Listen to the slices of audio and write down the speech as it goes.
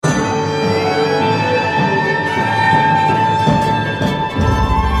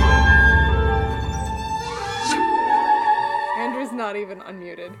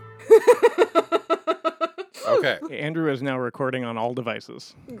Okay. Andrew is now recording on all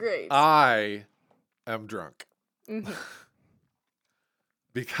devices. Great. I am drunk Mhm.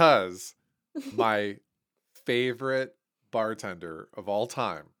 because my favorite bartender of all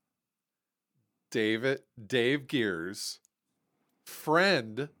time, Dave Gears,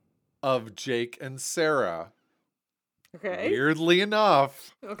 friend of Jake and Sarah, Okay. weirdly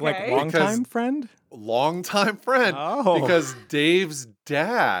enough, Okay. Like longtime friend? longtime friend, Oh. because Dave's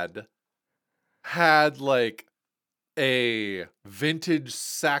dad had like a vintage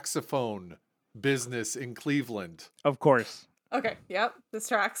saxophone business in Cleveland. Of course. Okay. Yep. This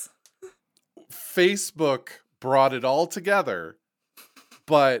tracks. Facebook brought it all together,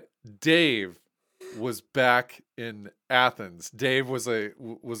 but Dave was back in Athens. Dave was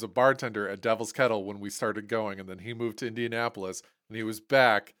a bartender at Devil's Kettle when we started going, and then he moved to Indianapolis, and he was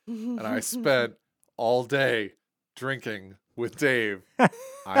back, and I spent all day drinking with Dave. I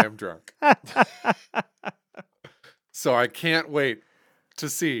am drunk. So I can't wait to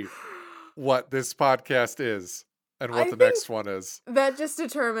see what this podcast is and what I the think next one is. That just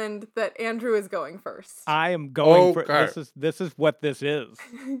determined that Andrew is going first. I am going for Okay. this is what this is.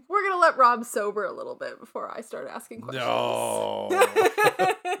 We're gonna let Rob sober a little bit before I start asking questions. No.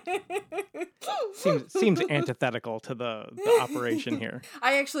 Seems antithetical to the operation here.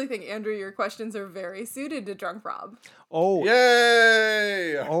 I actually think, Andrew, your questions are very suited to Drunk Rob. Oh,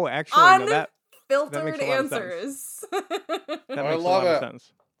 Yay! oh, actually, no, that Filtered makes a lot of sense. answers. that I makes a love lot of it.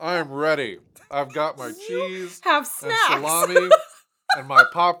 sense. I am ready. I've got my cheese Have and snacks. salami and my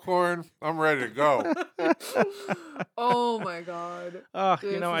popcorn. I'm ready to go. Oh my god. Oh,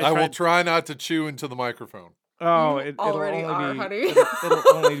 you know, I will tried. try not to chew into the microphone. Oh, You it'll already only are, be honey. it'll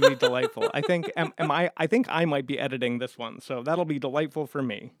only be delightful. I think I think I might be editing this one, so that'll be delightful for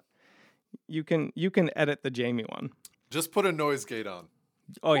me. You can edit the Jamie one. Just put a noise gate on.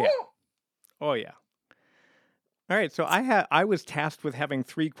 Oh yeah. Oh yeah. All right, so I was tasked with having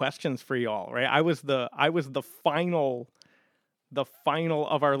 3 questions for y'all, right? I was the final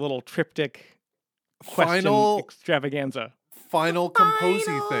of our little triptych question Final extravaganza. composy Final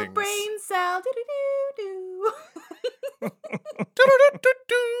things. brain cell. Do-do-do-do.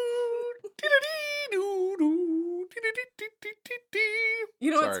 You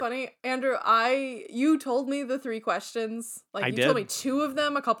know what's Sorry. funny, Andrew? You told me the 3 questions. Like, I you told me did. 2 of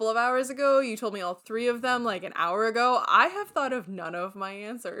them a couple of hours ago. You told me all 3 of them like an hour ago. I have thought of none of my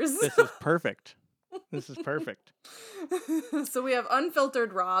answers. This is perfect. This is perfect. So we have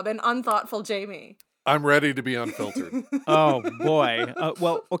unfiltered Rob and unthoughtful Jamie. I'm ready to be unfiltered. Oh boy.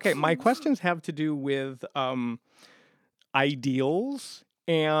 Well, okay. My questions have to do with ideals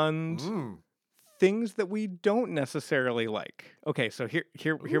and things that we don't necessarily like. Okay, so here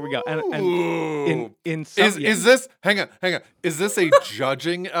we go. And Ooh. in some, Is this hang on. Is this a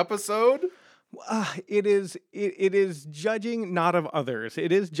judging episode? it is judging not of others.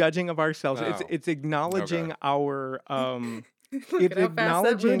 It is judging of ourselves. Oh. It's acknowledging Okay. our Look it's at how fast that mood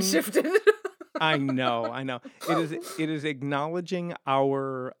acknowledging shifted. I know. It is acknowledging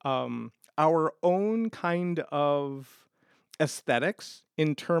our own kind of aesthetics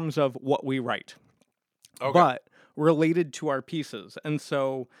in terms of what we write, but related to our pieces. And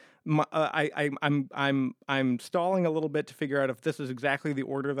so I'm stalling a little bit to figure out if this is exactly the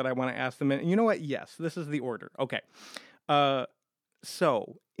order that I want to ask them in. And you know what? Yes, this is the order. Okay.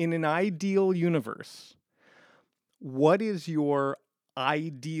 So in an ideal universe, what is your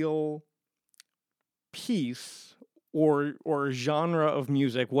ideal piece or genre of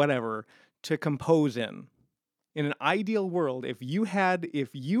music, whatever, to compose in an ideal world? If you had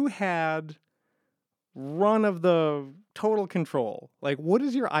run of the total control, like, what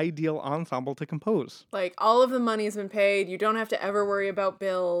is your ideal ensemble to compose? Like, all of the money's been paid. You don't have to ever worry about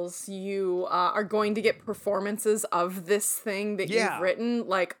bills. You are going to get performances of this thing that Yeah. you've written.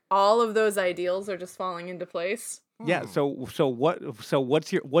 Like, all of those ideals are just falling into place. Yeah, so what's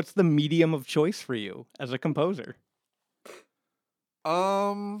the medium of choice for you as a composer?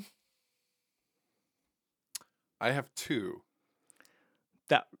 I have 2.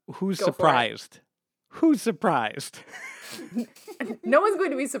 Who's Go for it. surprised? Who's surprised? No one's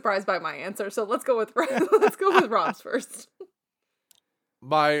going to be surprised by my answer, so let's go with Rob's first.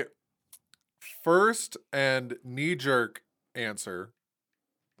 My first and knee-jerk answer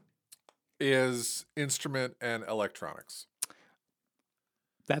is instrument and electronics.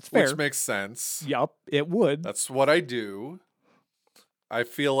 That's fair. Which makes sense. Yup, it would. That's what I do. I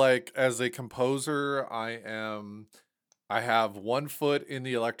feel like as a composer, I have 1 foot in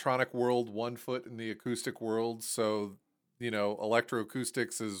the electronic world, 1 foot in the acoustic world. So,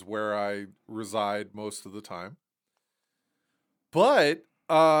 electroacoustics is where I reside most of the time. But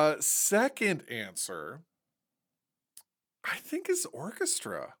Second answer, I think, is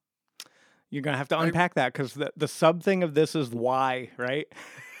orchestra. You're going to have to unpack that because the sub thing of this is why, right?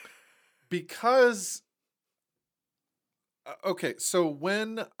 Because okay, so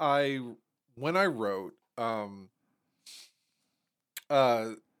when I wrote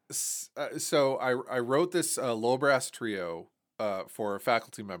so I wrote this low brass trio for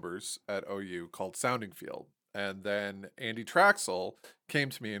faculty members at OU called Sounding Field, and then Andy Traxel came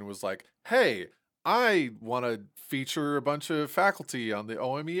to me and was like, "Hey, I want to feature a bunch of faculty on the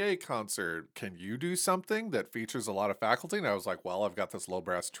OMEA concert. Can you do something that features a lot of faculty?" And I was like, "Well, I've got this low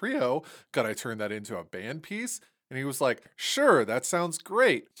brass trio. Could I turn that into a band piece?" And he was like, "Sure, that sounds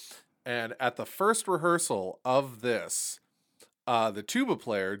great." And at the first rehearsal of this, the tuba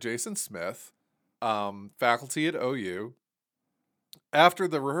player, Jason Smith, faculty at OU, after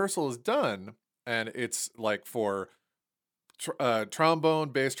the rehearsal is done, and it's like for trombone,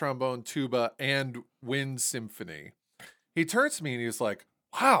 bass trombone, tuba, and wind symphony, he turns to me and he was like,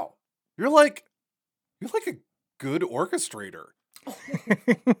 "Wow, you're like a good orchestrator."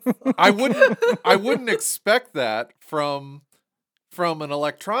 I wouldn't expect that from an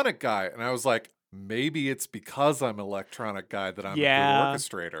electronic guy. And I was like, maybe it's because I'm an electronic guy that I'm a good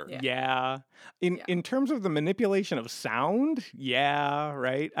orchestrator. Yeah. In terms of the manipulation of sound, yeah,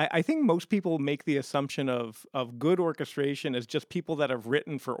 right. I think most people make the assumption of good orchestration as just people that have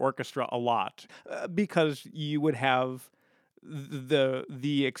written for orchestra a lot, because you would have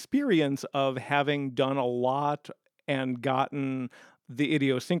the experience of having done a lot and gotten the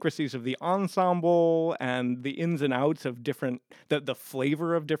idiosyncrasies of the ensemble and the ins and outs of different the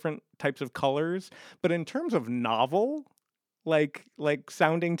flavor of different types of colors. But in terms of novel, like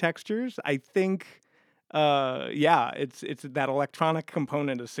sounding textures, I think it's that electronic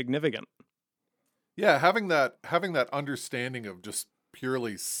component is significant. Yeah, having that understanding of just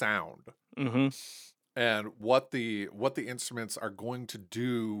purely sound. Mm-hmm. And what the instruments are going to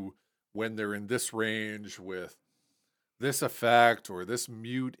do when they're in this range with this effect or this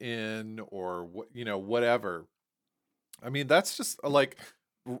mute in or whatever. I mean, that's just like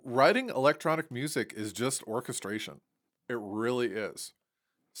writing electronic music is just orchestration. It really is.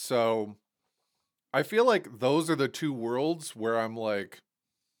 So I feel like those are the two worlds where I'm like,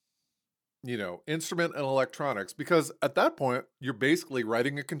 instrument and electronics, because at that point you're basically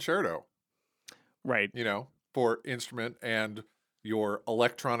writing a concerto. Right. For instrument and your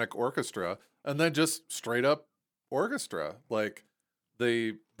electronic orchestra, and then just straight up orchestra. Like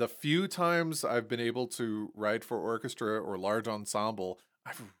the few times I've been able to write for orchestra or large ensemble,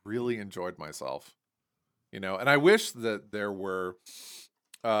 I've really enjoyed myself. And I wish that there were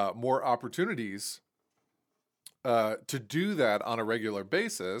more opportunities to do that on a regular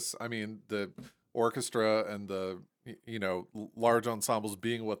basis. I mean, the orchestra and the large ensembles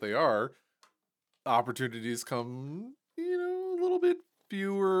being what they are, opportunities come, a little bit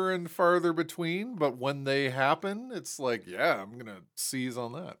fewer and farther between, but when they happen, it's like, yeah, I'm gonna seize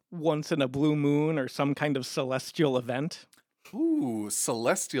on that. Once in a blue moon or some kind of celestial event. Ooh,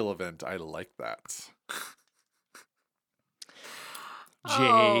 celestial event. I like that.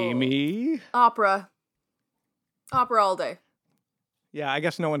 Jamie. Opera all day. Yeah, I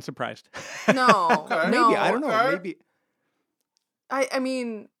guess no one's surprised. No. Okay. No. Maybe, I don't know. Okay. Maybe. I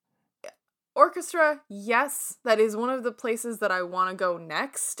mean, orchestra, yes, that is one of the places that I want to go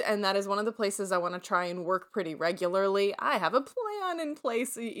next, and that is one of the places I want to try and work pretty regularly. I have a plan in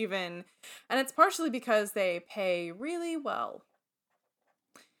place even, and it's partially because they pay really well.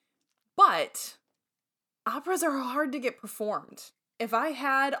 But operas are hard to get performed. If I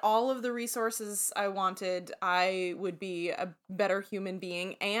had all of the resources I wanted, I would be a better human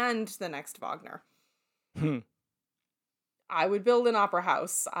being and the next Wagner. I would build an opera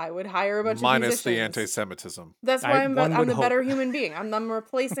house. I would hire a bunch of musicians. Minus the anti-Semitism. That's why I'm the better human being. I'm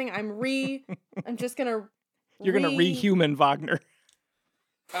replacing. I'm just gonna. You're gonna rehuman Wagner.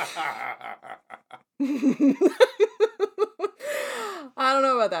 I don't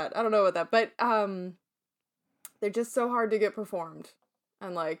know about that. But they're just so hard to get performed.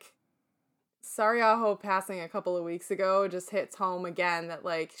 And like Sarajevo passing a couple of weeks ago just hits home again that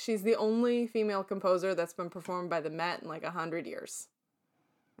like she's the only female composer that's been performed by the Met in like 100 years.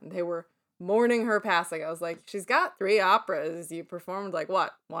 And they were mourning her passing. I was like, she's got 3 operas. You performed like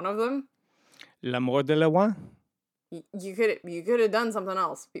what? One of them? L'Amour de Loin? You could have done something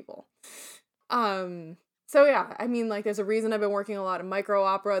else, people. So yeah, I mean, like, there's a reason I've been working a lot of micro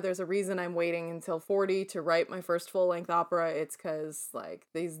opera. There's a reason I'm waiting until 40 to write my first full-length opera. It's because, like,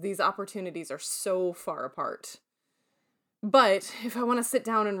 these opportunities are so far apart. But if I want to sit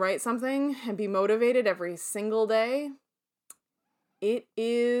down and write something and be motivated every single day, it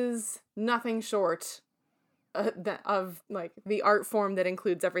is nothing short of like the art form that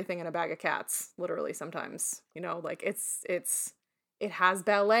includes everything in a bag of cats, literally sometimes. You know, like it has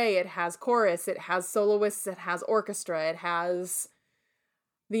ballet, it has chorus, it has soloists, it has orchestra, it has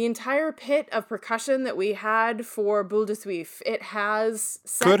the entire pit of percussion that we had for Boule de Suif. It has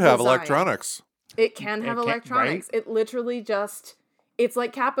set Could have design. electronics. It can have electronics. Right? It literally just, it's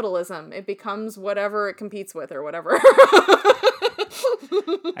like capitalism. It becomes whatever it competes with or whatever.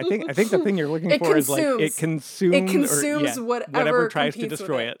 I think the thing you're looking for is like it consumes whatever tries to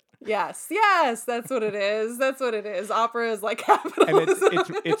destroy it. Yes, that's what it is. That's what it is. Opera is like And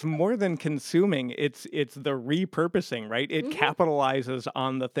capitalism. it's more than consuming. It's the repurposing, right? It capitalizes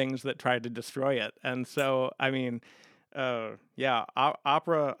on the things that tried to destroy it. And so, I mean, opera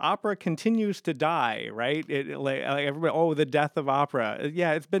continues to die, right? It like everybody, the death of opera.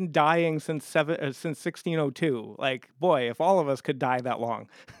 Yeah, it's been dying since 1602. Like, boy, if all of us could die that long.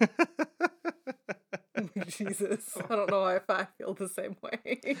 Jesus, I don't know if I feel the same way.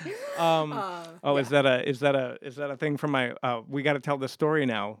 Is that a thing from my? We got to tell the story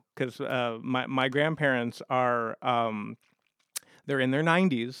now because my grandparents are. They're in their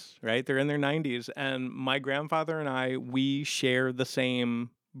 90s, right? They're in their 90s, and my grandfather and we share the same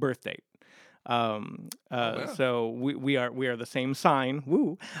birth date. So we are the same sign.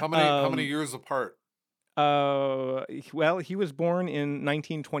 Woo! How many years apart? Well, he was born in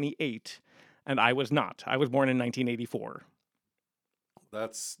 1928, and I was not. I was born in 1984.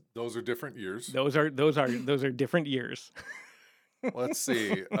 Those are different years. Those are different years. Let's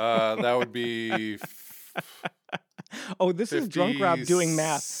see. That would be. Oh, this is Drunk Rob doing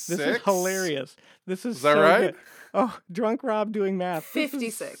math. This is hilarious. This is that so right? Good. Oh, Drunk Rob doing math.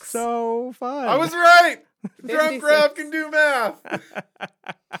 56. So fun. I was right. Drunk Rob can do math.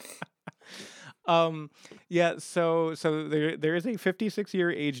 Yeah. So there is a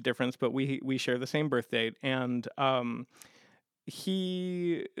 56-year age difference, but we share the same birth date, and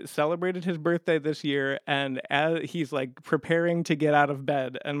he celebrated his birthday this year, and as he's like preparing to get out of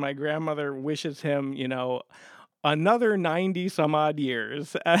bed, and my grandmother wishes him, another 90 some odd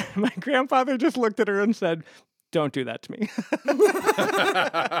years. And my grandfather just looked at her and said, "Don't do that to me."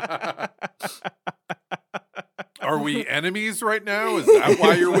 Are we enemies right now? Is that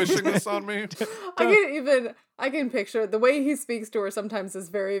why you're wishing this on me? I can picture the way he speaks to her sometimes is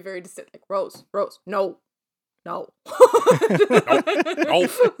very, very distinct. Like, Rose, no. No.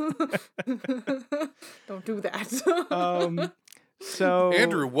 Don't do that. So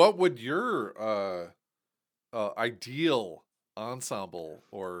Andrew, what would your ideal ensemble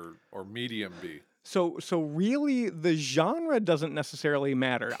or medium be? So really, the genre doesn't necessarily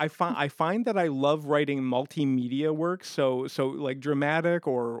matter. I find that I love writing multimedia work. So like dramatic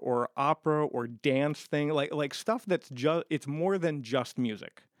or opera or dance thing, like stuff that's it's more than just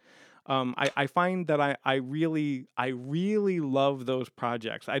music. I find that I really love those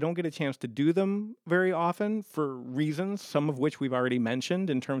projects. I don't get a chance to do them very often for reasons, some of which we've already mentioned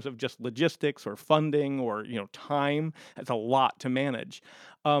in terms of just logistics or funding or time. It's a lot to manage.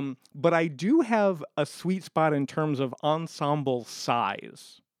 But I do have a sweet spot in terms of ensemble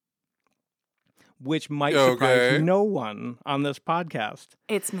size, which might surprise no one on this podcast.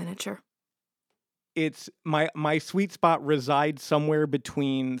 It's miniature. It's my sweet spot resides somewhere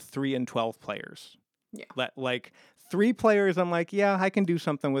between 3 and 12 players. Yeah. Like 3 players, I'm like, yeah, I can do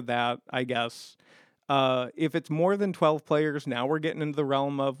something with that, I guess. If it's more than 12 players, now we're getting into the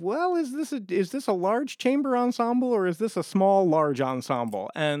realm of, well, is this a large chamber ensemble or is this a small large ensemble?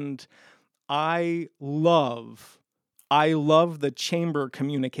 And I love the chamber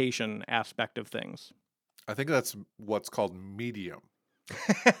communication aspect of things. I think that's what's called medium.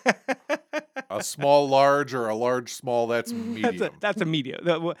 A small large or a large small, that's medium. That's a medium.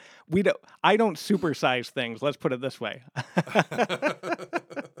 I don't supersize things, let's put it this way.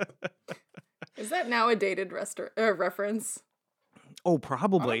 Is that now a dated reference? Oh,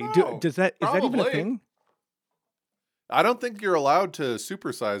 probably. Is that even a thing? I don't think you're allowed to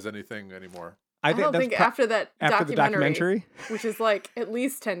supersize anything anymore. I don't think after the documentary, which is like at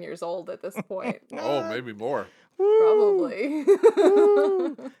least 10 years old at this point. Oh, maybe more. Probably.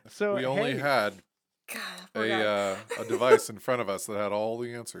 So we only had a device in front of us that had all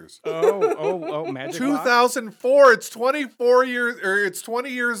the answers. Oh, magic 2004. Lock? It's 24 years, or it's 20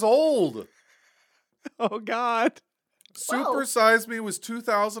 years old. Oh God. Super Size Me was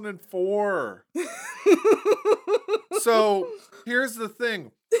 2004. So here's the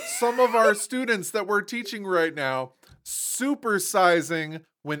thing. Some of our students that we're teaching right now, supersizing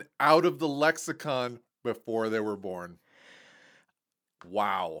went out of the lexicon before they were born.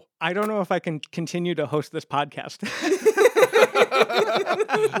 Wow. I don't know if I can continue to host this podcast.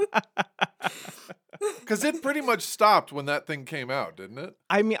 Because it pretty much stopped when that thing came out, didn't it?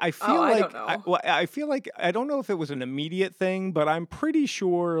 I mean, I feel I like don't know. I feel like I don't know if it was an immediate thing, but I'm pretty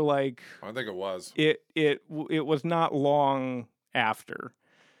sure like I think it was. it was not long after.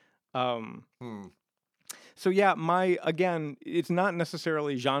 Hmm. So yeah, again, it's not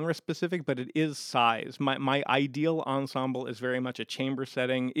necessarily genre specific, but it is size. My ideal ensemble is very much a chamber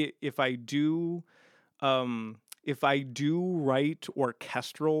setting. If I do write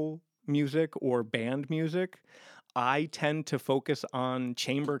orchestral music or band music, I tend to focus on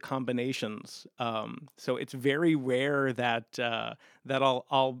chamber combinations. So it's very rare that I'll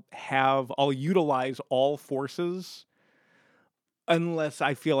utilize all forces unless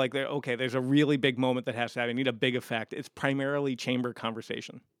I feel like there's a really big moment that has to happen. I need a big effect. It's primarily chamber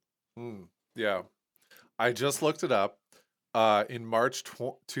conversation. Yeah. I just looked it up. In March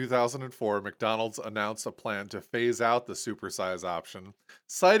 2004, McDonald's announced a plan to phase out the supersize option,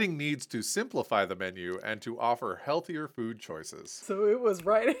 citing needs to simplify the menu and to offer healthier food choices. So it was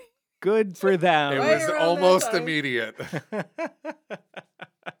right. Good for them. It Right was around that almost time. immediate.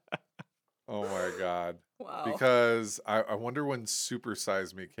 Oh my God. Wow. Because I wonder when Super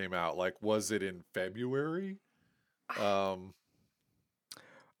Size Me came out. Like, was it in February?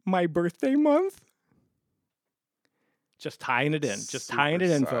 My birthday month? Just tying it in. Just tying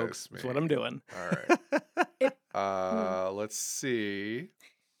it in, folks. That's what I'm doing. All right. Let's see.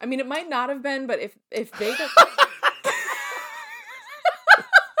 I mean, it might not have been, but if Vegas.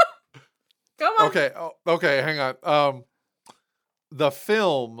 Come on. Okay, hang on. The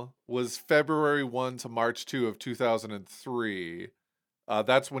film was February 1 to March 2 of 2003.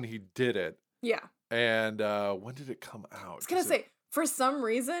 That's when he did it. Yeah. And when did it come out? I was gonna say, for some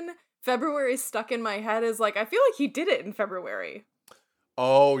reason, February stuck in my head as like, I feel like he did it in February.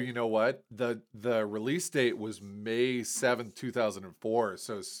 Oh, you know what? The release date was May 7th, 2004.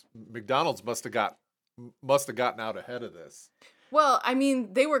 So McDonald's must have gotten out ahead of this. Well, I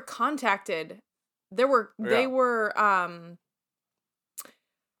mean, they were contacted. They were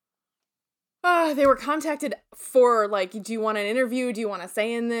contacted for like, do you want an interview? Do you want to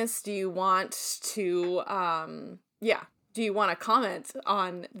say in this? Do you want to do you want to comment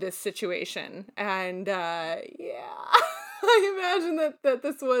on this situation? And I imagine that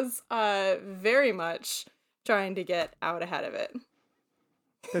this was very much trying to get out ahead of it.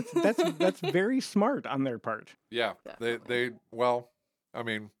 That's very smart on their part. Yeah. They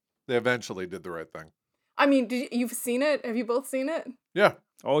eventually did the right thing. I mean, you've seen it? Have you both seen it? Yeah.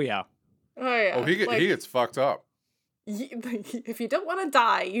 Oh yeah. Oh yeah. Oh, he gets fucked up. If you don't want to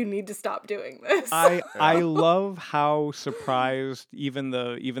die, you need to stop doing this. I love how surprised even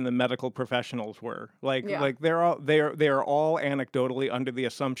the medical professionals were. Like they're all anecdotally under the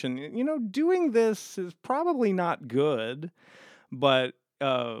assumption, doing this is probably not good, but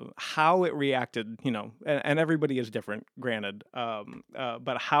how it reacted, and everybody is different, granted,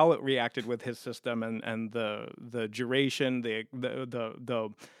 but how it reacted with his system and the duration,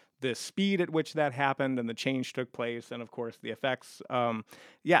 the speed at which that happened and the change took place, and of course the effects. I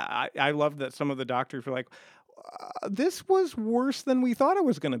love that some of the doctors were like, this was worse than we thought it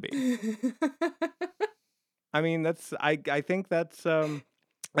was going to be. I mean, I think that's kind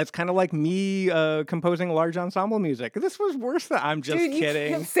of like me composing large ensemble music. This was worse than... I'm just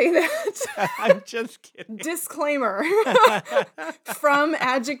kidding. You can't say that. I'm just kidding. Disclaimer from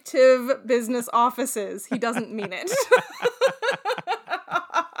Adjective Business Offices. He doesn't mean it.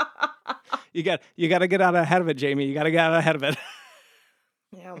 You got to get out ahead of it, Jamie. You got to get out ahead of it.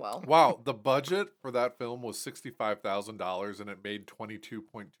 Yeah, well. Wow, the budget for that film was $65,000 and it made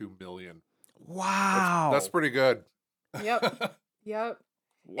 $22.2 million. Wow. That's pretty good. Yep. Wow.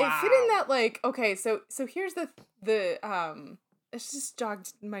 It fit in that, like, okay, so here's the it's just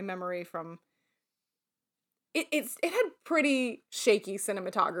jogged my memory from it had pretty shaky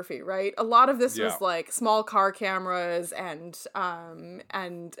cinematography, right? A lot of this was like small car cameras and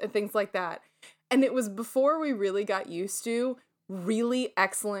things like that. And it was before we really got used to really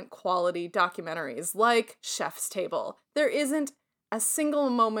excellent quality documentaries like Chef's Table. There isn't a single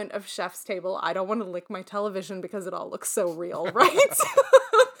moment of Chef's Table. I don't want to lick my television because it all looks so real, right?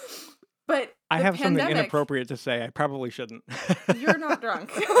 But I have something inappropriate to say. I probably shouldn't. You're not drunk.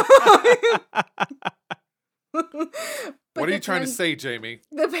 What are you trying to say, Jamie?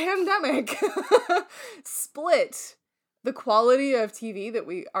 The pandemic split the quality of TV that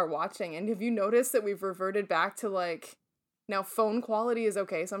we are watching. And have you noticed that we've reverted back to like, now phone quality is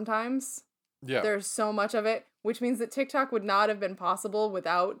okay sometimes? Yeah. There's so much of it, which means that TikTok would not have been possible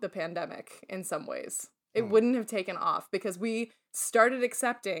without the pandemic in some ways. It wouldn't have taken off because we started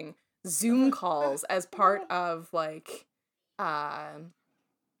accepting Zoom calls as part of like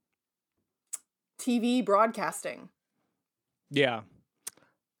TV broadcasting. Yeah.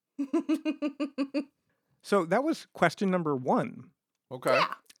 So that was question number 1. Okay.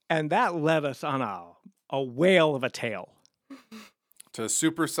 Yeah. And that led us on a whale of a tale. To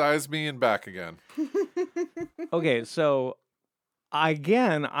supersize me and back again. Okay, so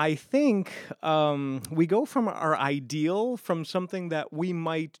again, I think we go from our ideal from something that we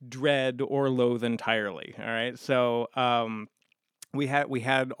might dread or loathe entirely. All right, so we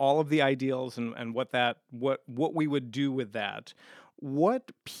had all of the ideals and what we would do with that.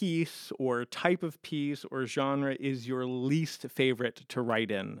 What piece or type of piece or genre is your least favorite to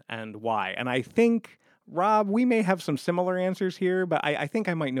write in, and why? And I think, Rob, we may have some similar answers here, but I think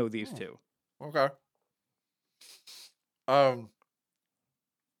I might know these two. Okay.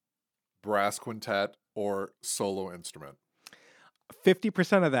 Brass quintet or solo instrument?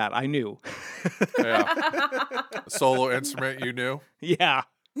 50% of that I knew. Yeah. Solo instrument, you knew? Yeah.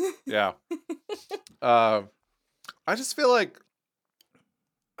 Yeah. I just feel like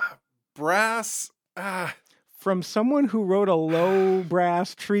brass. From someone who wrote a low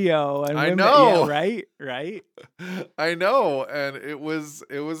brass trio, and I women- know. yeah, right. I know, and it was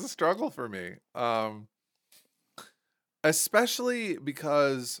a struggle for me. Especially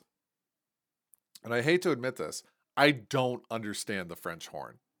because, and I hate to admit this, I don't understand the French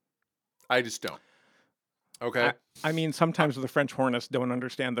horn. I just don't. Okay. I mean, sometimes the French hornists don't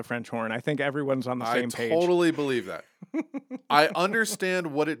understand the French horn. I think everyone's on the same page. I totally believe that. I understand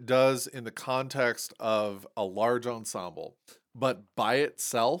what it does in the context of a large ensemble, but by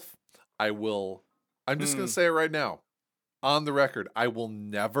itself, I'm just going to say it right now, on the record, I will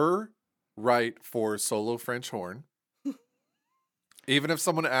never write for solo French horn. Even if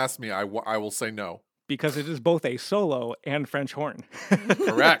someone asks me, I will say no. Because it is both a solo and French horn.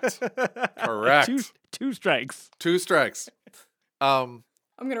 Correct. Two strikes. 2 strikes. I'm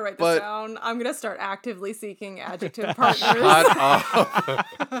going to write this But- down. I'm going to start actively seeking adjective partners. Shut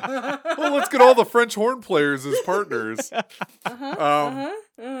up. Well, let's get all the French horn players as partners.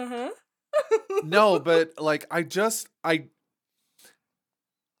 No, but like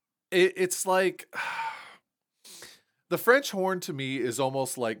it's like the French horn to me is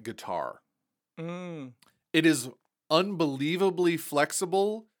almost like guitar. Mm. It is unbelievably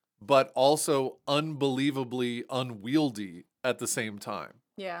flexible, but also unbelievably unwieldy at the same time.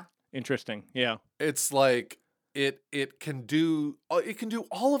 Yeah. Interesting. Yeah. It's like it can do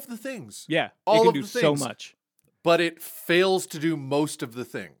all of the things. Yeah. All it of can do the so things. much. But it fails to do most of the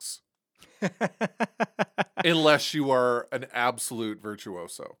things. Unless you are an absolute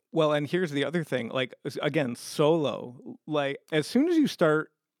virtuoso. Well, and here's the other thing. Like, again, solo. Like, as soon as you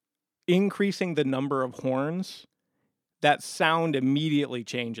start increasing the number of horns, that sound immediately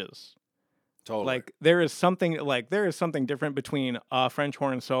changes. Totally. Like, there is something different between a French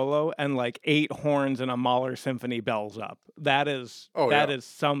horn solo and like 8 horns and a Mahler symphony bells up. That is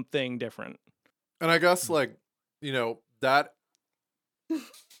something different. And I guess like, that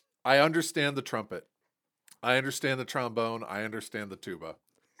I understand the trumpet. I understand the trombone. I understand the tuba.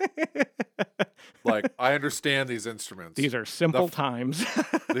 Like, I understand these instruments. These are simple times.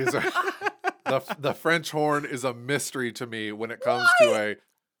 These are the French horn is a mystery to me when it comes to a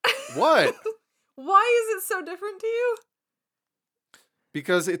what? Why is it so different to you?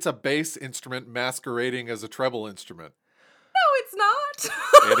 Because it's a bass instrument masquerading as a treble instrument. No, it's not.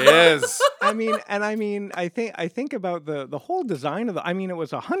 It is. I think about the whole design of it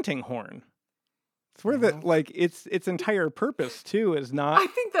was a hunting horn. It's where its entire purpose too is not. I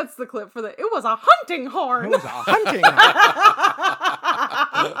think that's the clip for it was a hunting horn. It was a hunting horn.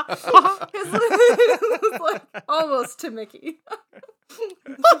 It's like almost to Mickey.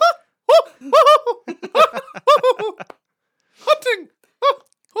 Hunting.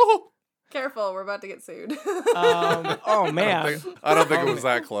 Careful, we're about to get sued. Oh man. I don't think it was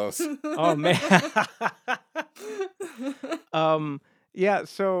that close. Oh man. Yeah,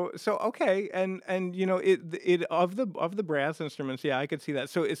 so okay, and it of the brass instruments, yeah, I could see that.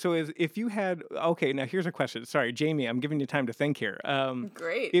 So if you had, okay, now here's a question. Sorry, Jamie, I'm giving you time to think here.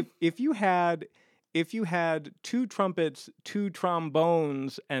 Great. If you had 2 trumpets, 2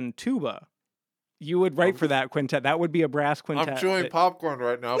 trombones, and tuba, you would write for that quintet. That would be a brass quintet. I'm chewing popcorn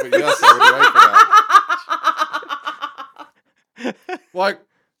right now, but yes, I would write for that. Like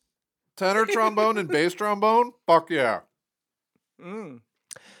tenor trombone and bass trombone? Fuck yeah. Mm.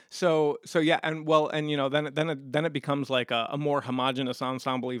 So yeah, and then it becomes like a more homogeneous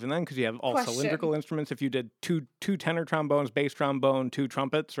ensemble even then, because you have all cylindrical instruments. If you did two tenor trombones, bass trombone, 2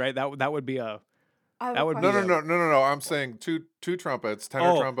 trumpets, right? That would be a. That would be No. I'm saying two trumpets,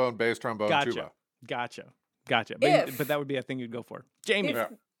 tenor trombone, bass trombone, tuba. Gotcha. Gotcha. But that would be a thing you'd go for. Jamie. If Yeah,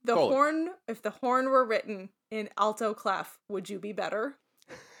 the totally. horn, if the horn were written in alto clef, would you be better?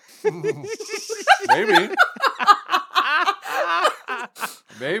 Maybe.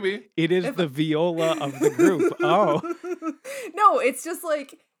 Maybe. It is the viola of the group. Oh. No, it's just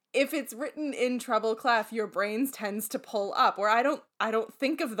like if it's written in treble clef, your brains tends to pull up. Where I don't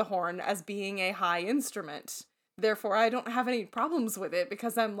think of the horn as being a high instrument. Therefore, I don't have any problems with it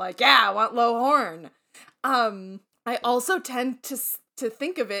because I'm like, yeah, I want low horn. I also tend to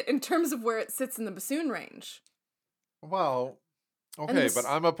think of it in terms of where it sits in the bassoon range. Well, okay, but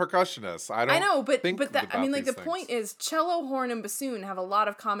I'm a percussionist. I know, but I mean, like, the point is, cello, horn, and bassoon have a lot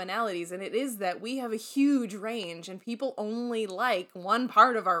of commonalities, and it is that we have a huge range, and people only like one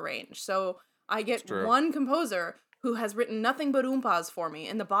part of our range. So I get one composer who has written nothing but oompas for me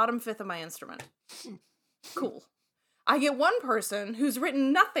in the bottom fifth of my instrument. Cool. I get one person who's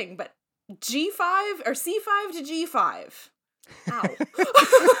written nothing but G5 or C5 to G5. Ow.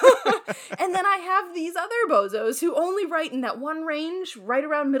 And then I have these other bozos who only write in that one range right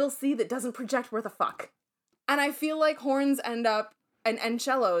around middle C that doesn't project worth a fuck. And I feel like horns end up and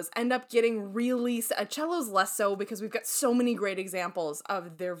cellos end up getting really cellos less so because we've got so many great examples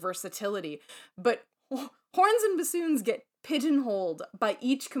of their versatility, but horns and bassoons get pigeonholed by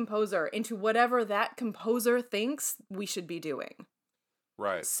each composer into whatever that composer thinks we should be doing.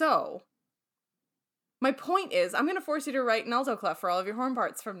 Right. So my point is, I'm going to force you to write an alto clef for all of your horn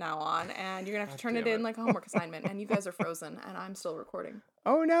parts from now on, and you're going to have to turn it in like a homework assignment, and you guys are frozen, and I'm still recording.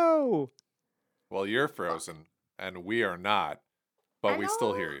 Oh, no. Well, you're frozen, and we are not, but we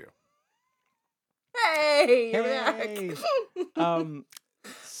still hear you. Hey, you're back.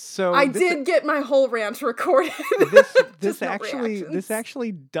 So I did get my whole rant recorded. This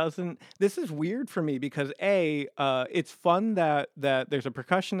actually doesn't. This is weird for me because it's fun that there's a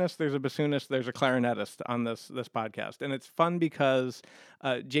percussionist, there's a bassoonist, there's a clarinetist on this podcast, and it's fun because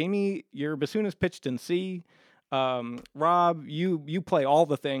Jamie, your bassoon is pitched in C. Rob, you play all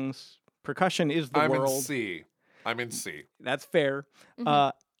the things. Percussion is the world. I'm in C. That's fair.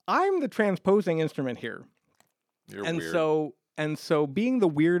 Mm-hmm. I'm the transposing instrument here. You're and weird. And so being the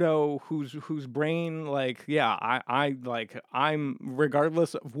weirdo whose brain, like, yeah, I'm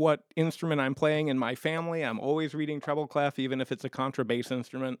regardless of what instrument I'm playing in my family, I'm always reading treble clef, even if it's a contrabass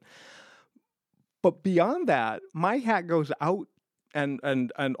instrument. But beyond that, my hat goes out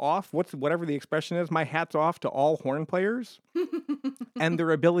and off, whatever the expression is, my hat's off to all horn players and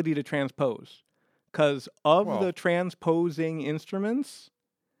their ability to transpose. Because the transposing instruments,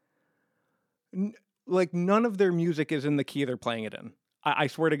 like, none of their music is in the key they're playing it in. I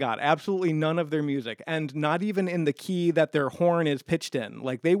swear to God, absolutely none of their music, and not even in the key that their horn is pitched in.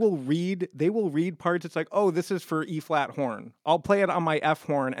 Like, they will read parts. It's like, oh, this is for E flat horn. I'll play it on my F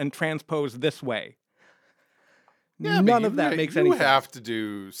horn and transpose this way. Yeah, none of that makes any sense. You have to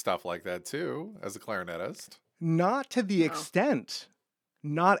do stuff like that too, as a clarinetist. Not to the extent.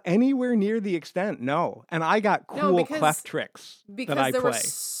 Not anywhere near the extent. No, and I got cool clef tricks that I play. Because there were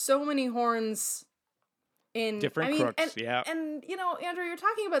so many horns. In different crooks, and you know, Andrew, you're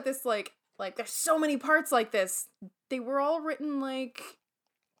talking about this like there's so many parts like this. They were all written like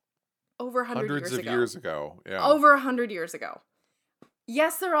over 100 hundreds of years ago. Yeah, over 100 years ago.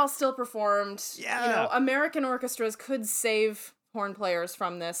 Yes, they're all still performed. Yeah, you know, American orchestras could save horn players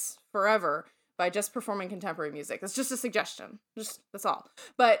from this forever by just performing contemporary music. That's just a suggestion. That's all.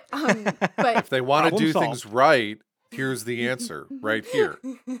 But if they want to do things right, here's the answer right here.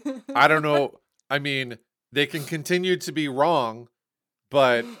 I don't know. I mean, they can continue to be wrong,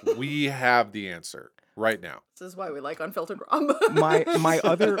 but we have the answer right now. This is why we like Unfiltered Rob. my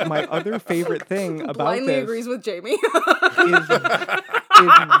other favorite thing about blindly this agrees with Jamie.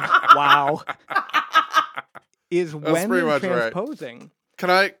 Wow. Is when they're transposing.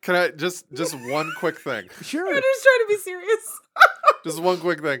 Right. Can I just one quick thing? Sure. You're just trying to be serious. Just one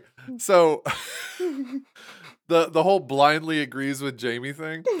quick thing. So the whole blindly agrees with Jamie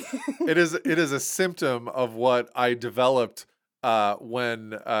thing, it is a symptom of what I developed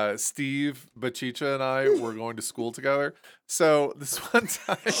when Steve Bachicha and I were going to school together. So this one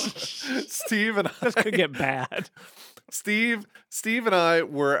time, Steve and I, this could get bad. Steve and I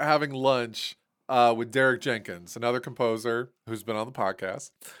were having lunch with Derek Jenkins, another composer who's been on the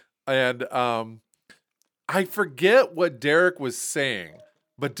podcast, and I forget what Derek was saying,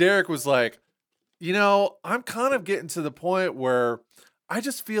 but Derek was like, you know, I'm kind of getting to the point where I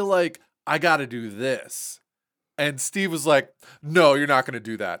just feel like I got to do this. And Steve was like, no, you're not going to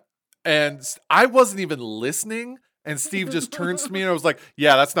do that. And I wasn't even listening. And Steve just turns to me and I was like,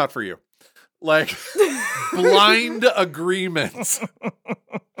 yeah, that's not for you. like blind agreement.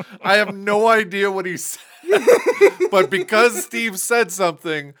 I have no idea what he said, but because Steve said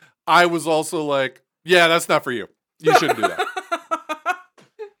something, I was also like, yeah, that's not for you. You shouldn't do that.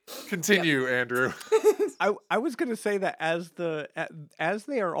 Continue, Andrew. I was going to say that as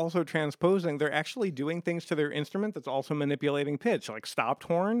they are also transposing, they're actually doing things to their instrument that's also manipulating pitch, like stopped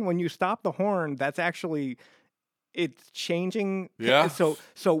horn. When you stop the horn, that's actually it's changing. Yeah. So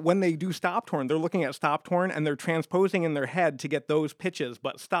when they do stopped horn, they're looking at stopped horn and they're transposing in their head to get those pitches,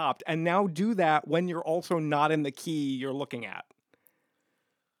 but stopped. And now do that when you're also not in the key you're looking at.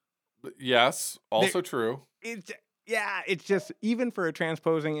 Yes, also true. It's just even for a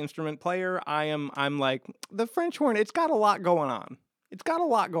transposing instrument player, I'm like the French horn. It's got a lot going on.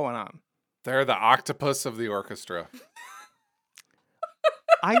 They're the octopus of the orchestra.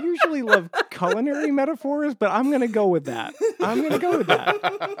 I usually love culinary metaphors, but I'm gonna go with that.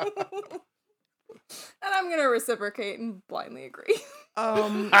 And I'm gonna reciprocate and blindly agree.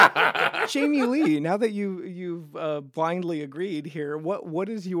 Jamie Lee, now that you've blindly agreed here, what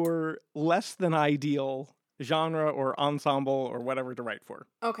is your less than ideal genre or ensemble or whatever to write for?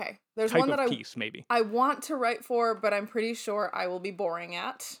 Okay, there's Type one that of piece, maybe. I want to write for, but I'm pretty sure I will be boring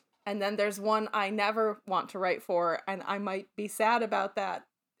at. And then there's one I never want to write for, and I might be sad about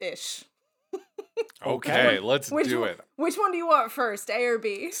that-ish. Okay, let's do it. Which one do you want first, A or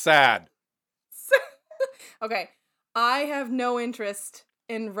B? Sad. Okay, I have no interest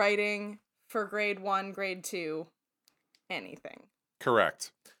in writing for grade 1, grade 2, anything.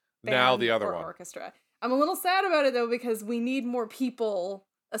 Correct. Now Band the other or one. Orchestra. I'm a little sad about it, though, because we need more people,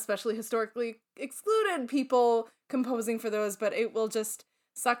 especially historically excluded people, composing for those, but it will just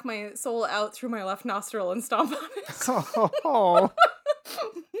suck my soul out through my left nostril and stomp on it. Oh.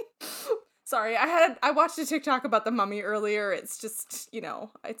 Sorry, I watched a TikTok about the Mummy earlier. It's just,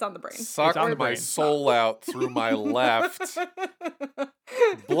 it's on the brain. Suck on the my brain. soul out through my left.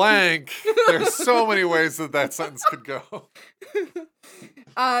 Blank. There's so many ways that sentence could go.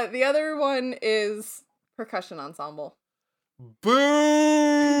 The other one is percussion ensemble. Boo!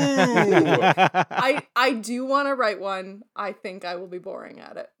 I do want to write one. I think I will be boring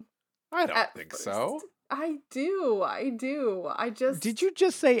at it. I don't At think first. so. I do. I just... Did you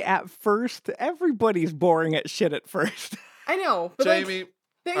just say at first? Everybody's boring at shit at first. I know, but Jamie,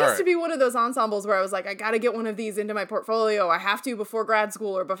 there all used to right. be one of those ensembles where I was like, I gotta get one of these into my portfolio. I have to before grad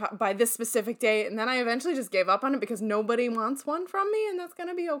school or by this specific date. And then I eventually just gave up on it because nobody wants one from me, and that's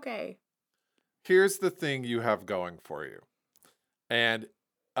gonna be okay. Here's the thing you have going for you. And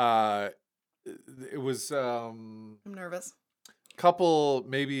it was I'm nervous. couple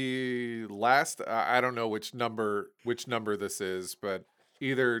maybe last I don't know which number this is, but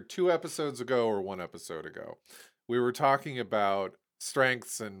either 2 episodes ago or 1 episode ago, we were talking about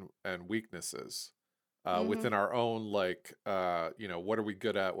strengths and weaknesses within our own, like what are we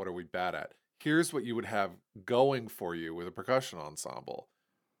good at, what are we bad at. Here's what you would have going for you with a percussion ensemble.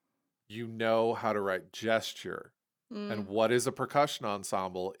 You know how to write gesture. And what is a percussion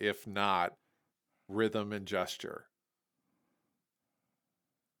ensemble if not rhythm and gesture?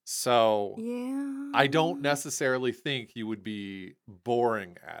 So Yeah. I don't necessarily think you would be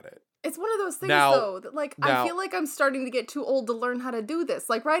boring at it. It's one of those things, Now- though, that, like, I now- feel like I'm starting to get too old to learn how to do this.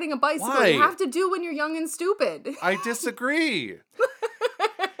 Like, riding a bicycle, Why? you have to do when you're young and stupid. I disagree.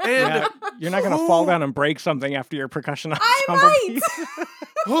 And Yeah, you're not gonna fall down and break something after your percussion ensemble I might! piece.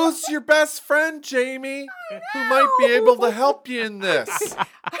 who's your best friend, Jamie? Who might be able to help you in this? That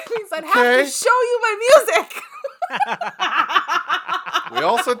means I'd Okay. have to show you my music. We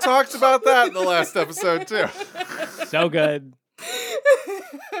also talked about that in the last episode too. So good.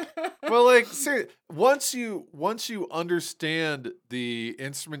 Well, like, seriously, once you understand the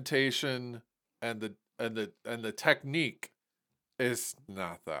instrumentation and the technique, it's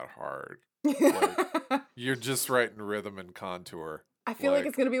not that hard. You're just writing rhythm and contour. I feel like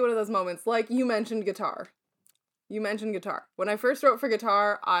it's going to be one of those moments. Like, you mentioned guitar. When I first wrote for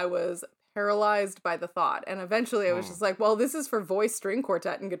guitar, I was paralyzed by the thought. And eventually I was just like, well, this is for voice, string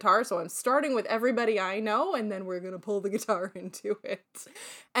quartet, and guitar. So I'm starting with everybody I know, and then we're going to pull the guitar into it.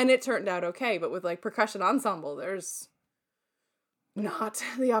 And it turned out okay. But with, like, percussion ensemble, there's not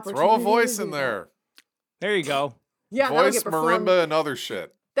the opportunity. Throw a voice to in do there. There you go. that. Yeah, that'll Voice, get performed. marimba, and other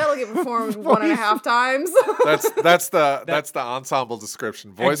shit. That'll get performed 1.5 times. That's the ensemble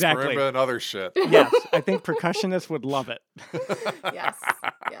description. Voice, Exactly. marimba, and other shit. Yes, I think percussionists would love it. Yes.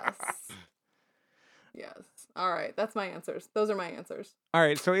 All right, that's my answers. Those are my answers. All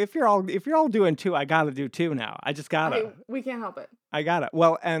right, so if you're all doing 2, I gotta do 2 now. I just gotta. Hey, we can't help it. I got it.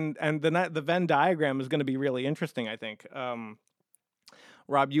 Well, and the Venn diagram is going to be really interesting, I think.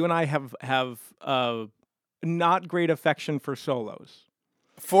 Rob, you and I have not great affection for solos.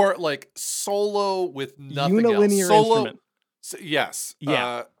 For like solo with nothing Unilinear else. Solo, instrument. yes.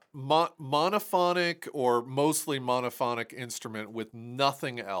 Yeah. Monophonic or mostly monophonic instrument with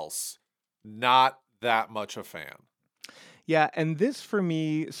nothing else. Not that much a fan. Yeah, and this for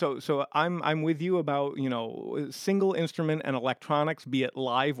me, so I'm with you about, single instrument and electronics, be it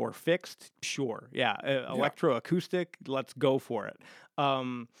live or fixed. Sure, yeah, electroacoustic, let's go for it.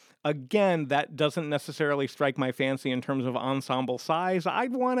 Again, that doesn't necessarily strike my fancy in terms of ensemble size.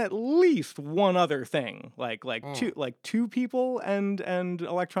 I'd want at least one other thing, like two people and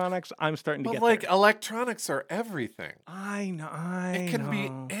electronics. I'm starting to But get like there. electronics are everything. I know. It can be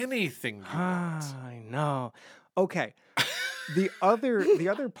anything you want. I know. Okay. The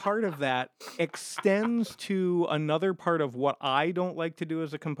other part of that extends to another part of what I don't like to do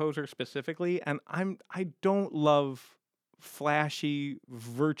as a composer specifically, and I don't love flashy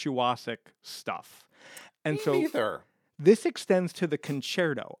virtuosic stuff. And Me so neither. this extends to the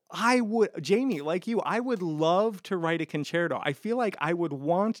concerto. Jamie, like you, I would love to write a concerto. I feel like I would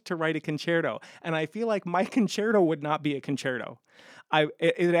want to write a concerto, and I feel like my concerto would not be a concerto.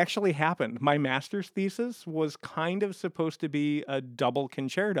 It actually happened. My master's thesis was kind of supposed to be a double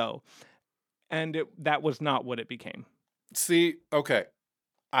concerto, and that was not what it became. See, okay,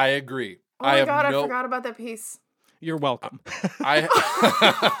 I agree. Oh my God, I forgot about that piece. You're welcome. I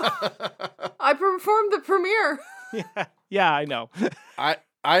performed the premiere. Yeah, I know. I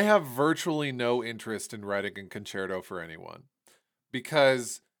have virtually no interest in writing a concerto for anyone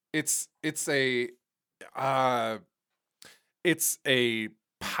because it's a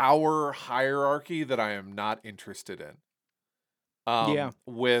power hierarchy that I am not interested in.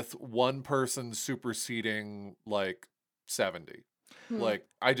 With one person superseding like 70. Like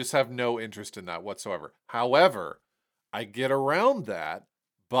I just have no interest in that whatsoever. However, I get around that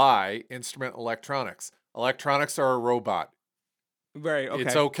by instrument electronics. Electronics are a robot. Right, okay.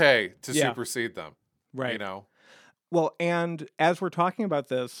 It's okay to supersede them. Right. You know? Well, and as we're talking about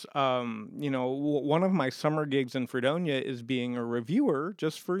this, one of my summer gigs in Fredonia is being a reviewer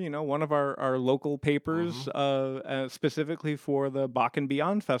just for, one of our local papers, specifically for the Bach and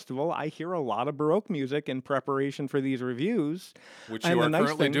Beyond Festival. I hear a lot of Baroque music in preparation for these reviews. Which you are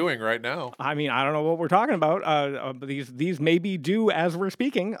currently doing right now. I mean, I don't know what we're talking about. These may be due as we're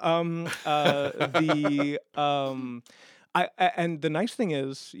speaking. And the nice thing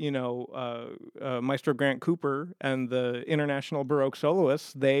is, Maestro Grant Cooper and the International Baroque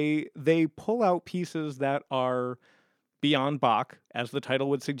Soloists, they pull out pieces that are beyond Bach, as the title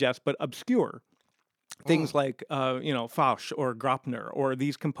would suggest, but obscure. Things like, Fausch or Grapner, or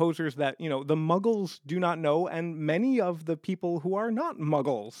these composers that, the Muggles do not know, and many of the people who are not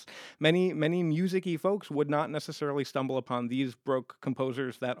Muggles, many music-y folks would not necessarily stumble upon these Baroque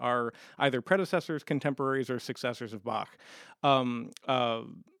composers that are either predecessors, contemporaries, or successors of Bach.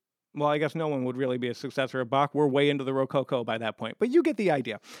 Well, I guess no one would really be a successor of Bach. We're way into the Rococo by that point, but you get the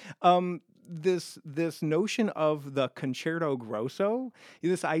idea. This notion of the concerto grosso,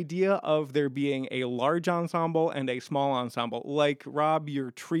 this idea of there being a large ensemble and a small ensemble, like Rob,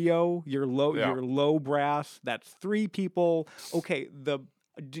 your trio, your low brass, that's three people. Okay,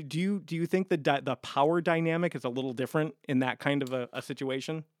 do you think the power dynamic is a little different in that kind of a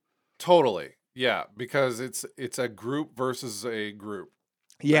situation? Totally, yeah, because it's a group versus a group.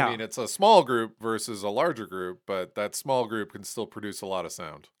 Yeah. I mean, it's a small group versus a larger group, but that small group can still produce a lot of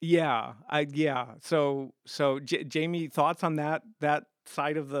sound. Yeah. So Jamie, thoughts on that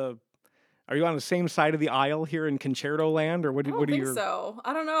side of the... Are you on the same side of the aisle here in concerto land, or what are your... So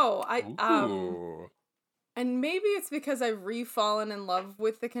I don't know. And maybe it's because I've re-fallen in love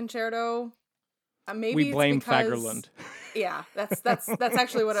with the concerto. Maybe we blame it's because... Fagerlund. Yeah, that's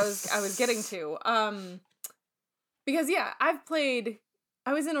actually what I was getting to. Because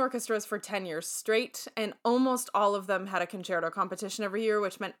I was in orchestras for 10 years straight, and almost all of them had a concerto competition every year,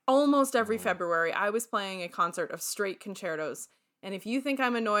 which meant almost every February I was playing a concert of straight concertos. And if you think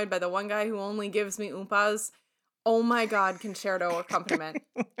I'm annoyed by the one guy who only gives me oompas, oh my God, concerto accompaniment.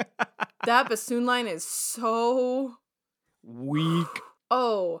 That bassoon line is so... weak.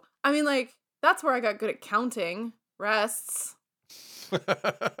 Oh, I mean, like, that's where I got good at counting. Rests.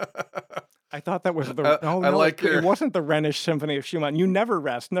 I thought that was it wasn't the Rhenish Symphony of Schumann. You never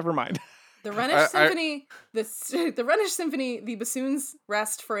rest. Never mind. The Rhenish Symphony, the Rhenish Symphony, the bassoons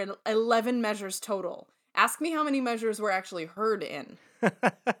rest for 11 measures total. Ask me how many measures were actually heard in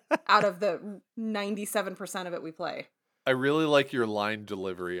out of the 97% of it we play. I really like your line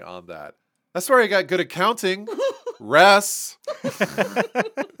delivery on that. That's where I got good at counting. Rest.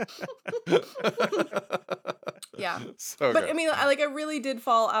 Yeah. So But good. I mean, I really did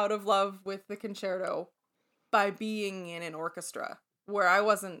fall out of love with the concerto by being in an orchestra where I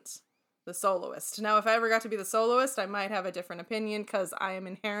wasn't the soloist. Now, if I ever got to be the soloist, I might have a different opinion because I am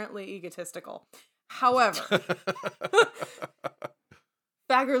inherently egotistical. However,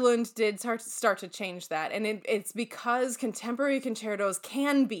 Fagerlund did start to change that, and it's because contemporary concertos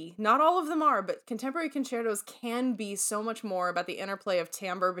can be, not all of them are, but contemporary concertos can be so much more about the interplay of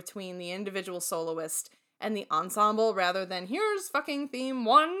timbre between the individual soloist and the ensemble, rather than here's fucking theme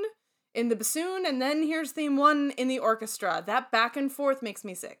 1 in the bassoon, and then here's theme 1 in the orchestra. That back and forth makes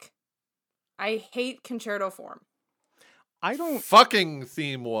me sick. I hate concerto form. I don't. Fucking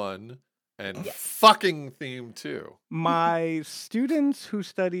theme 1 and Yes. fucking theme 2. My students who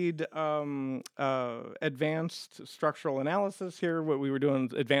studied advanced structural analysis here, what we were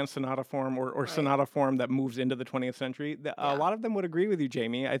doing, advanced sonata form or Right. sonata form that moves into the 20th century, Yeah. a lot of them would agree with you,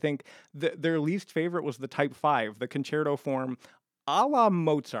 Jamie. I think their least favorite was the Type 5, the concerto form a la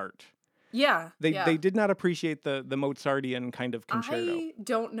Mozart. Yeah. They did not appreciate the Mozartian kind of concerto. I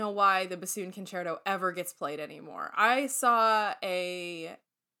don't know why the bassoon concerto ever gets played anymore. I saw a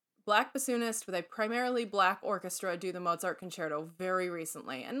black bassoonist with a primarily black orchestra do the Mozart concerto very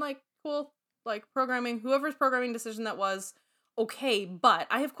recently. And cool, programming, whoever's programming decision that was, okay, but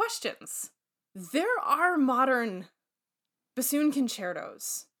I have questions. There are modern bassoon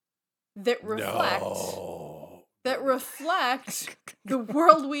concertos that reflect the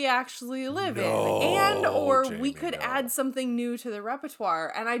world we actually live in, and or Jamie, we could add something new to the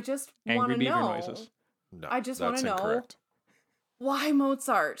repertoire. And I just want Angry to beaver know. noises. No, I just want that's to know incorrect. why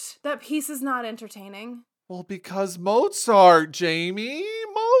Mozart. That piece is not entertaining. Well, because Mozart, Jamie.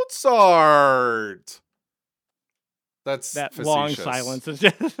 Mozart. That's That facetious. long silence is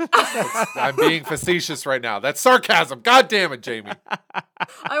just. I'm being facetious right now. That's sarcasm. God damn it, Jamie.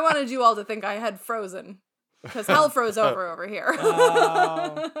 I wanted you all to think I had frozen. Because hell froze over here.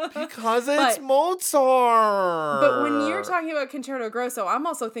 Because it's But- Mozart. But when you're talking about Concerto Grosso, I'm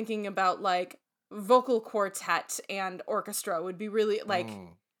also thinking about vocal quartet and orchestra would be really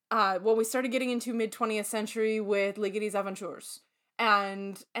when we started getting into mid 20th century with Ligeti's Aventures.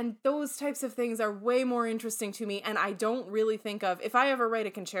 And those types of things are way more interesting to me, and I don't really think of, if I ever write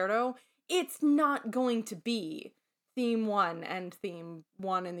a concerto, it's not going to be theme 1 and theme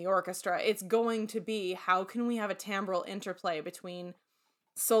 1 in the orchestra. It's going to be, how can we have a timbral interplay between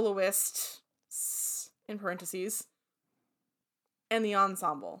soloist, in parentheses, and the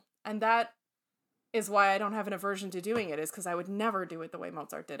ensemble. And that is why I don't have an aversion to doing it, is because I would never do it the way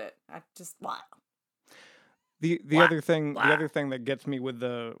Mozart did it. I just, The other thing that gets me with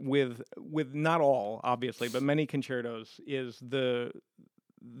not all, obviously, but many concertos is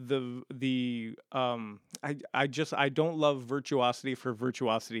I don't love virtuosity for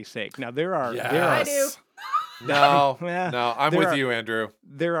virtuosity's sake. Now there are I do. No, Yeah. no, I'm There with are- you, Andrew.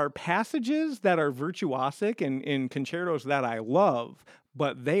 there are passages that are virtuosic in concertos that I love,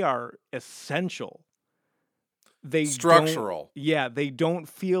 but they are essential. They Structural. they don't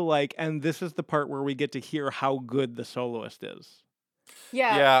feel like, and this is the part where we get to hear how good the soloist is.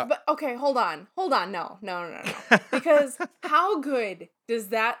 Yeah. But okay, hold on. No. Because how good does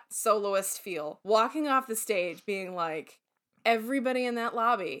that soloist feel walking off the stage being like, everybody in that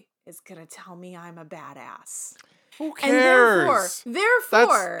lobby is gonna tell me I'm a badass. Who And cares?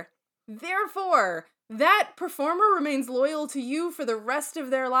 therefore, that performer remains loyal to you for the rest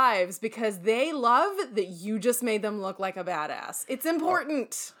of their lives because they love that you just made them look like a badass. It's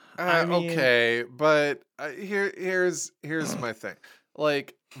important. I mean- Okay, but here's my thing.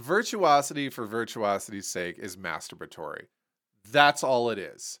 Virtuosity for virtuosity's sake is masturbatory. That's all it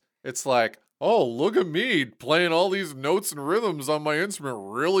is. It's like, oh, look at me playing all these notes and rhythms on my instrument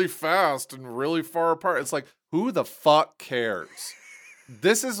really fast and really far apart. It's like, who the fuck cares?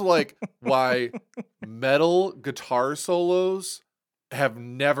 This is why metal guitar solos have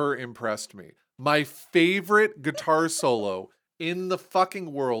never impressed me. My favorite guitar solo in the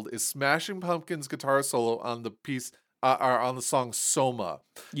fucking world is Smashing Pumpkins' guitar solo on the piece on the song Soma.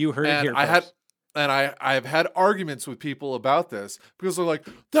 You heard it here And first. I've had arguments with people about this because they're like,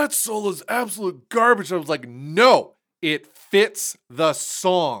 that solo's absolute garbage. I was like, no, it fits the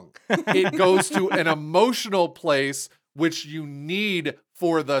song. It goes to an emotional place which you need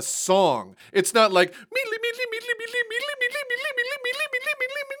for the song. It's not like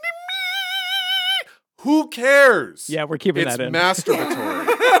who cares? Yeah, we're keeping It's that in. masturbatory.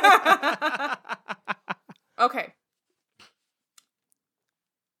 Okay.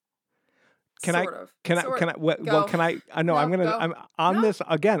 Can sort of. Can I? Sort Can I? Well, Go. can I? No, No, I'm gonna. go. I'm on No. this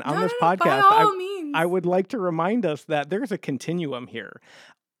again on No, this no, no, podcast. by all means. I would like to remind us that there's a continuum here.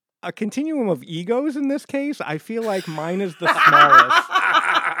 A continuum of egos in this case. I feel like mine is the smallest.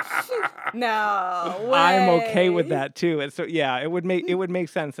 No way. I'm okay with that too. And so yeah, it would make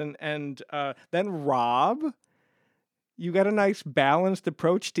sense. And then Rob, you got a nice balanced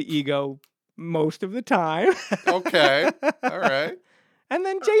approach to ego most of the time. Okay. All right. And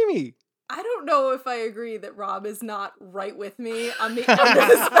then Jamie. I don't know if I agree that Rob is not right with me on the end of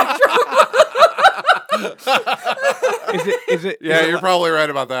the spectrum. Is it? Yeah, you're probably right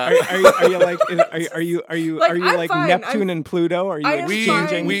about that. Are you like? Are you Like, are you I'm like fine. Neptune and Pluto? Are you I am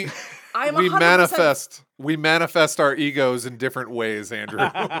exchanging? fine. I'm we 100%. manifest our egos in different ways, Andrew.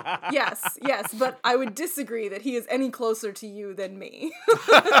 Yes, but I would disagree that he is any closer to you than me.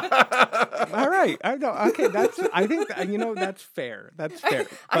 All right. I know. Okay, I think that's fair. That's fair.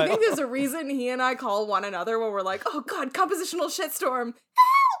 I But- think there's a reason he and I call one another when we're like, oh God, compositional shitstorm,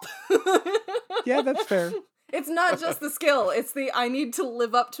 help! yeah, that's fair. It's not just the skill, it's the I need to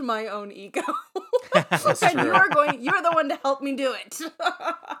live up to my own ego. That's And true. you're the one to help me do it.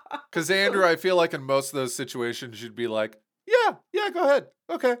 Because Andrew, I feel like in most of those situations, you'd be like, yeah, go ahead.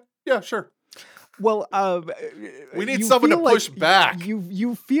 Okay, yeah, sure. Well, We need you someone to feel like push back.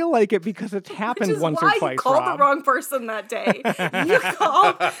 You feel like it because it's happened Which is once why or twice. you called Rob. the wrong person that day. You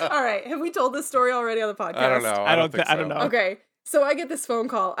called. All right, have we told this story already on the podcast? I don't know. I don't think I don't so. know. Okay, so I get this phone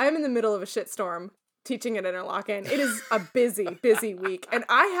call. I'm in the middle of a shitstorm teaching at Interlochen. It is a busy week, and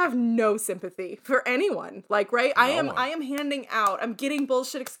I have no sympathy for anyone. Like, right? I No one. am handing out. I'm getting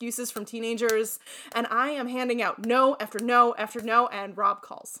bullshit excuses from teenagers, and I am handing out no after no after no, and Rob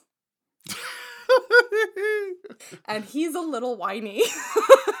calls. And he's a little whiny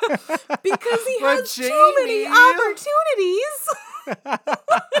because he But has too many Jamie- opportunities.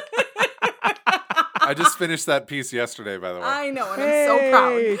 I just finished that piece yesterday, by the way. I know, and I'm so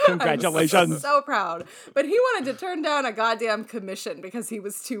proud. Hey, congratulations. I'm so proud. But he wanted to turn down a goddamn commission because he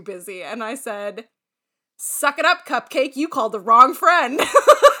was too busy. And I said, suck it up, Cupcake. You called the wrong friend.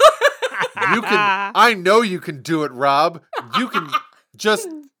 You can. I know you can do it, Rob. You can just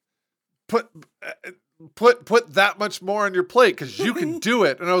put that much more on your plate because you can do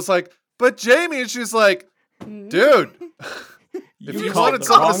it. And I was like, but Jamie, and she's like, dude, if you called wanted the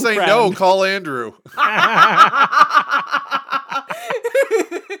someone to wrong say friend. no, call Andrew.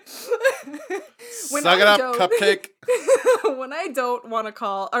 When Suck I it up, don't- Cupcake. When I don't want to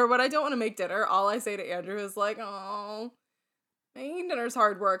call, or when I don't want to make dinner, all I say to Andrew is like, oh, making dinner's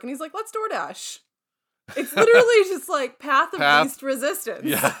hard work. And he's like, let's DoorDash. It's literally just like path of Path- least resistance.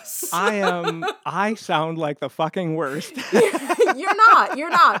 Yes. I sound like the fucking worst. You're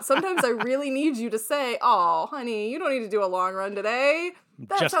not. Sometimes I really need you to say, oh, honey, you don't need to do a long run today.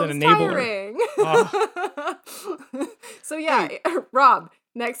 That Just an sounds enabler. tiring. Oh. So yeah, Rob,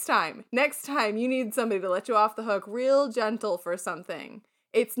 next time you need somebody to let you off the hook real gentle for something.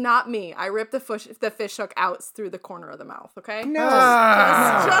 It's not me. I rip the fish hook out through the corner of the mouth, okay? No.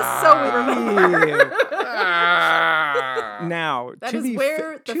 Just so we remember. Now, That to is be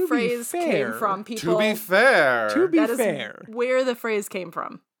where to the be phrase came fair- from, people. To be fair. To be That is fair, where the phrase came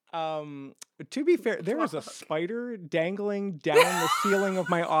from. to be fair, there is a spider dangling down the ceiling of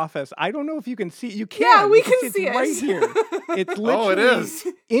my office. I don't know if you can see. You can. Yeah, we You can it's see it. right here. It's literally Oh, it is.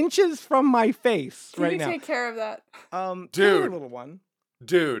 inches from my face Can right you now. take care of that? Come here, Dude. little one.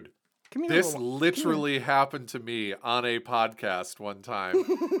 Dude, Come here, this little one. literally happened to me on a podcast one time.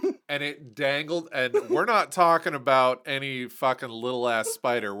 And it dangled, and we're not talking about any fucking little ass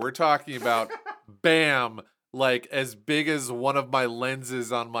spider. We're talking about bam, like as big as one of my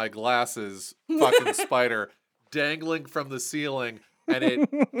lenses on my glasses, fucking spider dangling from the ceiling, and it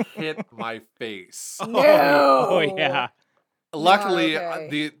hit my face. Oh, No. oh yeah. Luckily,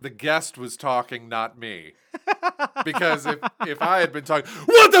 okay. the guest was talking, not me. Because if I had been talking,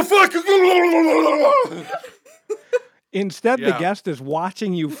 what the fuck? Instead, the Yeah. guest is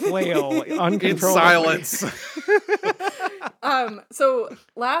watching you flail In uncontrollably. silence. So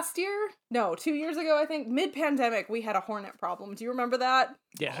 2 years ago, I think, mid-pandemic, we had a hornet problem. Do you remember that?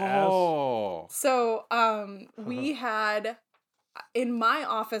 Yes. Oh. So, we had in my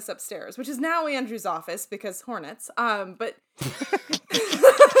office upstairs, which is now Andrew's office because hornets, but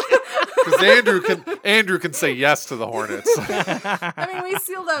Because Andrew can say yes to the Hornets. I mean, we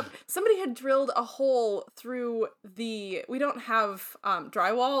sealed up. Somebody had drilled a hole through we don't have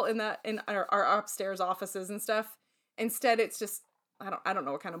drywall in our upstairs offices and stuff. Instead, it's just I don't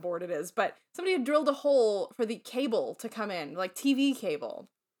know what kind of board it is, but somebody had drilled a hole for the cable to come in, like TV cable.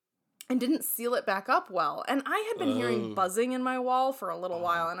 and didn't seal it back up well. And I had been hearing buzzing in my wall for a little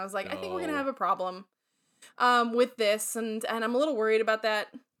while, and I was like, I think we're gonna have a problem with this, and I'm a little worried about that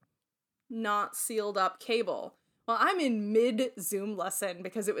not sealed up cable. Well, I'm in mid Zoom lesson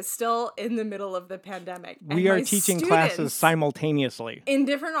because it was still in the middle of the pandemic. We are teaching classes simultaneously in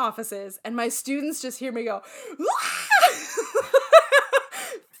different offices, and my students just hear me go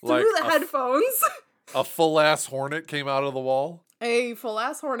through the headphones. A full-ass hornet came out of the wall? A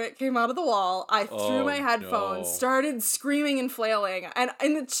full-ass hornet came out of the wall. I threw my headphones, started screaming and flailing. And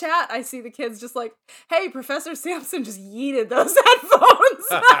in the chat, I see the kids just like, hey, Professor Sampson just yeeted those headphones.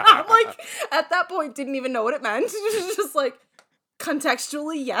 I'm like, at that point, didn't even know what it meant. Just like,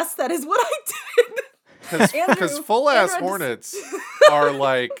 contextually, yes, that is what I did. Because full-ass hornets are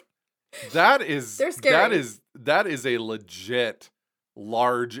like, they're scary. That is a legit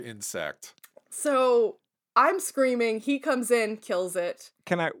large insect. So I'm screaming. He comes in, kills it.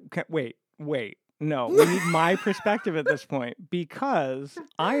 Wait. No, we need my perspective at this point because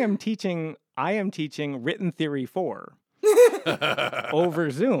I am teaching written theory 4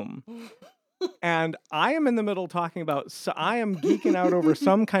 over Zoom. And I am in the middle talking about, so I am geeking out over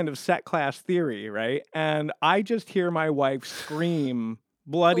some kind of set class theory, right? And I just hear my wife scream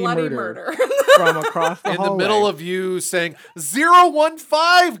bloody murder. From across the hallway. In the middle of you saying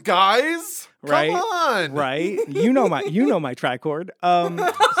 015, guys. Right? Come on. Right? You know my trichord.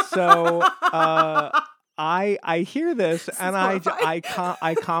 So I hear this and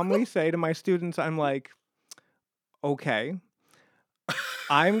I calmly say to my students, I'm like, okay,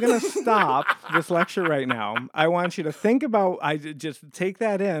 I'm gonna stop this lecture right now. I want you to think about. I just take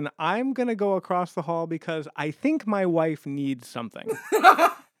that in. I'm gonna go across the hall because I think my wife needs something.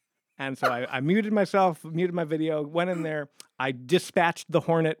 And so I muted myself, muted my video, went in there. I dispatched the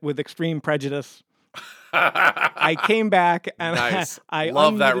hornet with extreme prejudice. I came back and nice. I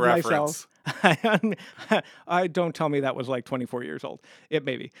love unmuted that reference. myself. I don't tell me that was like 24 years old. It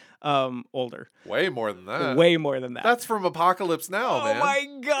may be older. Way more than that. Way more than that. That's from Apocalypse Now, man. Oh my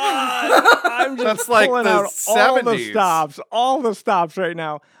God! I'm just That's like pulling the out 70s. all the stops right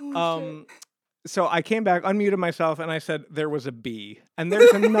now. Oh, So I came back, unmuted myself, and I said there was a bee. And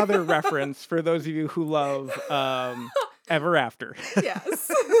there's another reference for those of you who love Ever After.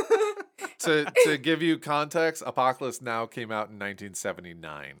 Yes. To give you context, Apocalypse Now came out in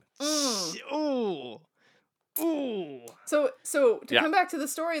 1979. Ooh. So to come back to the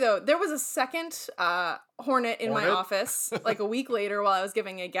story though, there was a second hornet in my office like a week later while I was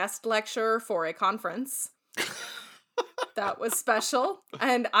giving a guest lecture for a conference. That was special.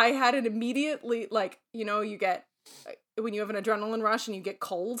 And I had it immediately, like, you know, you get, when you have an adrenaline rush and you get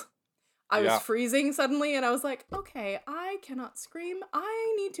cold. I was freezing suddenly and I was like, okay, I cannot scream.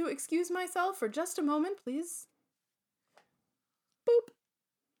 I need to excuse myself for just a moment, please. Boop.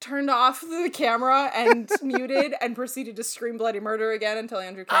 Turned off the camera and muted and proceeded to scream bloody murder again until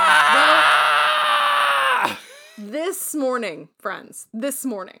Andrew came. Well, this morning, friends,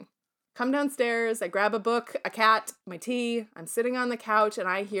 come downstairs, I grab a book, a cat, my tea, I'm sitting on the couch, and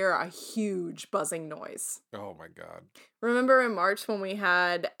I hear a huge buzzing noise. Oh my God. Remember in March when we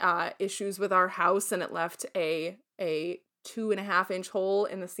had issues with our house and it left a 2.5-inch hole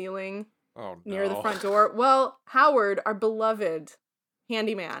in the ceiling near the front door? Well, Howard, our beloved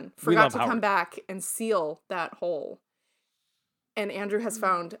handyman, forgot to come back and seal that hole. And Andrew has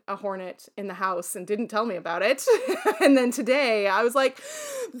found a hornet in the house and didn't tell me about it. And then today I was like,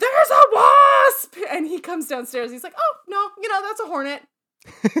 there's a wasp! And he comes downstairs. He's like, oh, no, that's a hornet.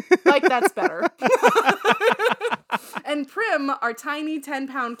 Like, that's better. And Prim, our tiny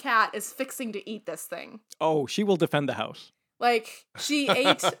 10-pound cat, is fixing to eat this thing. Oh, she will defend the house. Like, she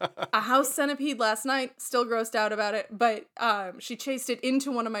ate a house centipede last night, still grossed out about it, but she chased it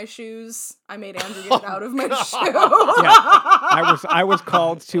into one of my shoes. I made Andrew get it out of my shoe. I was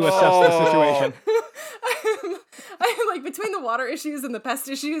called to assess the situation. I'm like, between the water issues and the pest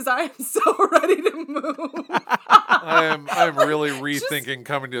issues, I am so ready to move. I'm really rethinking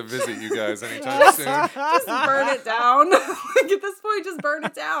coming to visit you guys anytime soon. Just burn it down. Like, at this point, just burn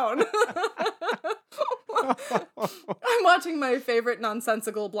it down. I'm watching my favorite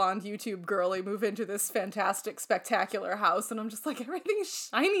nonsensical blonde YouTube girly move into this fantastic, spectacular house, and I'm just like, everything's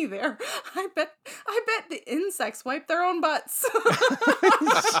shiny there. I bet the insects wipe their own butts.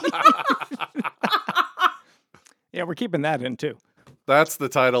 Yeah, we're keeping that in too. That's the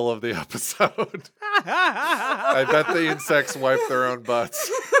title of the episode. I bet the insects wipe their own butts.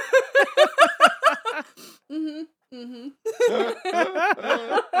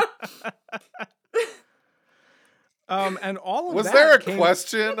 And all of Was that there a came,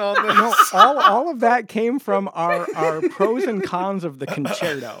 question on this? No, all of that came from our pros and cons of the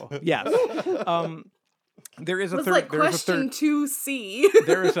concerto. Yes. There is a was third. like There is a question third. 2C.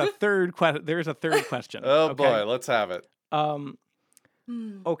 There is a third question. There is a third question. Oh okay? boy, let's have it.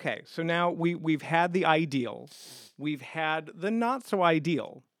 Okay, so now we've had the ideal, we've had the not so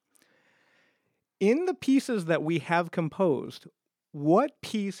ideal. In the pieces that we have composed, what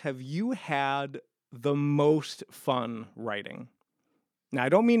piece have you had the most fun writing? Now, I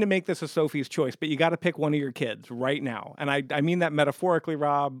don't mean to make this a Sophie's choice, but you got to pick one of your kids right now, and I mean that metaphorically,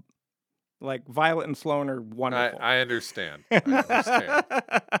 Rob. Like Violet and Sloan are wonderful. I understand. I understand.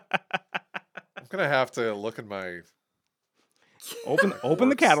 I'm gonna have to look at my Open the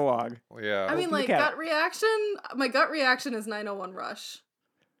Works. catalog. yeah. I mean, Open the like, cat. gut reaction. My gut reaction is 901 Rush.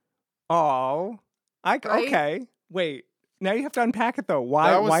 Oh, Right? okay. Wait, now you have to unpack it though.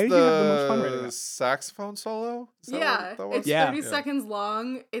 Why? That was Why did you have the most fun writing the that? saxophone solo? Is that Yeah, what that was? it's Yeah. 30 seconds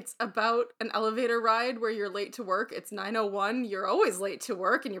long. It's about an elevator ride where you're late to work. It's 9:01. You're always late to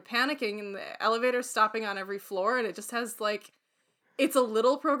work and you're panicking and the elevator's stopping on every floor and it just has like, it's a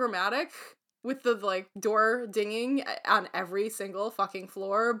little programmatic with the like door dinging on every single fucking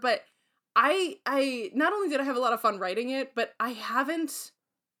floor. But I not only did I have a lot of fun writing it, but I haven't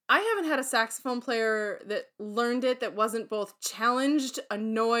had a saxophone player that learned it that wasn't both challenged,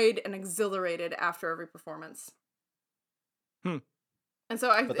 annoyed, and exhilarated after every performance. And so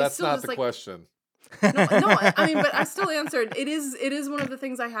But it's that's still not just the like question. no, I mean, but I still answered. It is one of the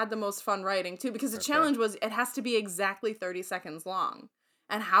things I had the most fun writing too, because the Okay. challenge was it has to be exactly 30 seconds long.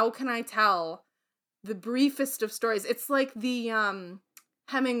 And how can I tell the briefest of stories? It's like the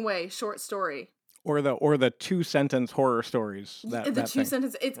Hemingway short story. Or the 2-sentence horror stories. The That two thing.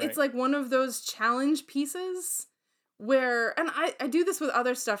 sentence. It's Right. like one of those challenge pieces where, and I do this with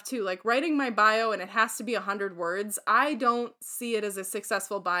other stuff too, like writing my bio and it has to be 100 words. I don't see it as a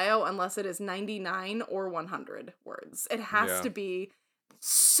successful bio unless it is 99 or 100 words. It has Yeah. to be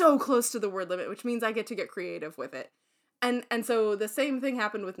so close to the word limit, which means I get to get creative with it. And so the same thing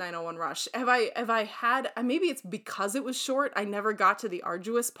happened with 901 Rush. Have I had, maybe it's because it was short, I never got to the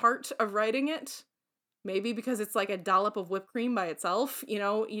arduous part of writing it. Maybe because it's like a dollop of whipped cream by itself,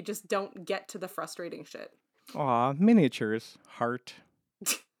 you just don't get to the frustrating shit. Aw, miniatures, heart.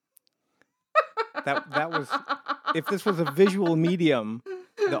 That was, if this was a visual medium,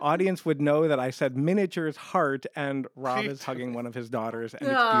 the audience would know that I said miniatures, heart, and Rob is hugging one of his daughters, and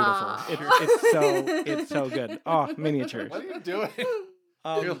it's beautiful. It's so good. Oh, miniatures. What are you doing?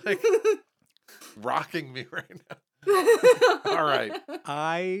 You're Um, like rocking me right now. All right.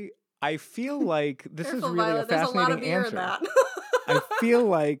 I feel like this Careful, is really Violet, a there's a lot of fascinating beer answer. in that. I feel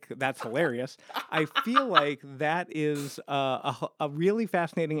like that's hilarious. I feel like that is a really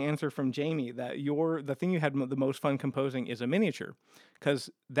fascinating answer from Jamie. That the thing you had the most fun composing is a miniature, because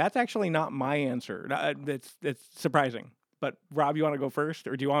that's actually not my answer. It's surprising. But Rob, you want to go first,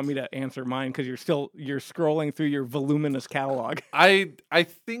 or do you want me to answer mine? Because you're scrolling through your voluminous catalog. I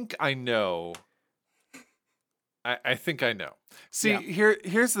think I know. I think I know. See, Yeah.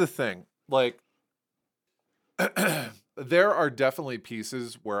 here's the thing. Like there are definitely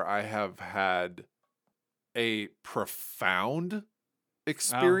pieces where I have had a profound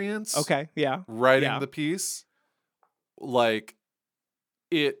experience Okay, yeah, writing yeah. the piece. Like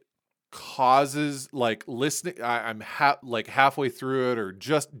it causes like listening I'm like halfway through it or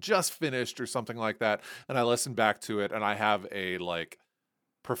just finished or something like that, and I listen back to it and I have a like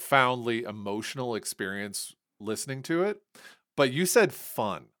profoundly emotional experience listening to it. But you said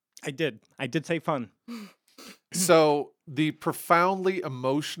fun. I did say fun. So the profoundly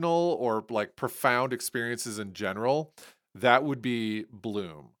emotional or like profound experiences in general, that would be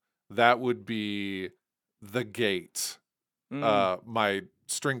Bloom. That would be The Gate. My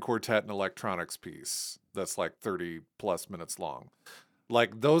string quartet and electronics piece that's like 30 plus minutes long.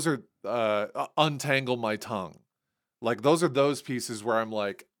 Like those are Untangle My Tongue. Like those are those pieces where I'm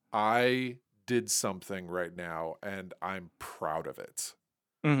like, I did something right now and I'm proud of it.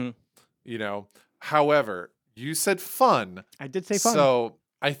 Mm-hmm. However, you said fun. I did say fun. So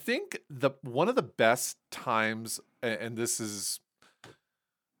I think one of the best times, and this is,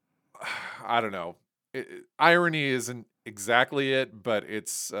 I don't know, irony isn't exactly it, but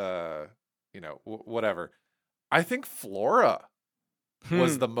it's, whatever. I think Flora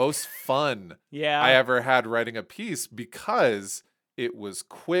was the most fun yeah. I ever had writing a piece because it was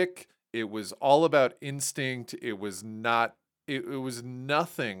quick. It was all about instinct. It was nothing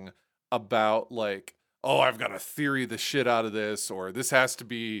about like, oh, I've got to theory the shit out of this, or this has to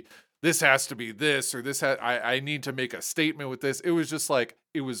be this has to be this, or I need to make a statement with this. It was just like,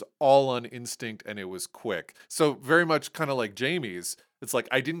 it was all on instinct and it was quick. So very much kind of like Jamie's. It's like,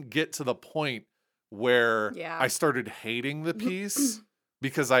 I didn't get to the point where Yeah. I started hating the piece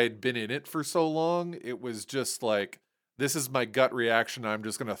because I had been in it for so long. It was just like, this is my gut reaction. I'm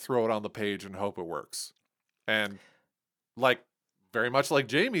just going to throw it on the page and hope it works. And like, very much like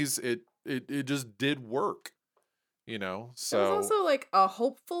Jamie's, it just did work. You know, so It was also like a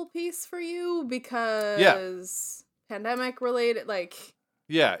hopeful piece for you because pandemic related, like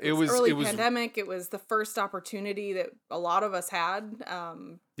it was early pandemic. It was the first opportunity that a lot of us had.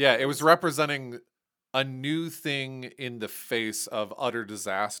 It was representing a new thing in the face of utter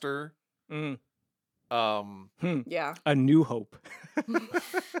disaster. Mm. Yeah, A New Hope.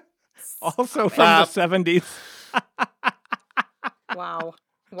 Also Stop from it. the 70s. Wow.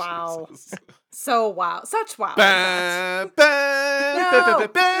 Wow. Jesus. So wow. Such wow. Ba, in fact. ba, No. ba, ba,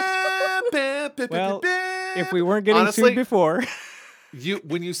 ba, ba, ba, Well, ba. If we weren't getting Honestly, sued before.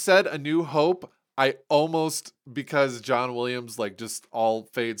 when you said A New Hope, I almost, because John Williams like just all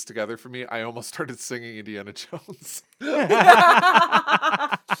fades together for me, I almost started singing Indiana Jones.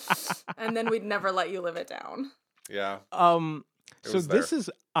 And then we'd never let you live it down. Yeah. It So was this is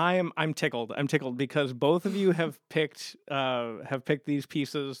I'm tickled. I'm tickled because both of you have picked these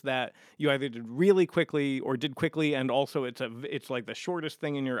pieces that you either did really quickly or did quickly, and also it's like the shortest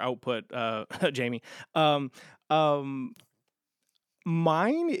thing in your output, Jamie.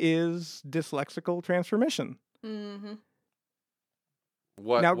 Mine is dyslexical transformation. Mm-hmm.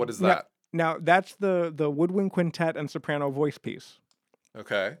 What is that? Now that's the woodwind quintet and soprano voice piece.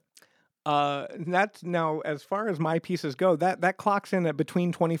 Okay. That's now, as far as my pieces go, that clocks in at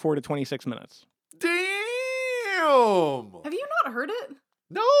between 24 to 26 minutes. Damn. Have you not heard it?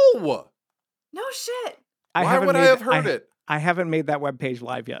 No. No shit. Why would I have heard it? I haven't made that webpage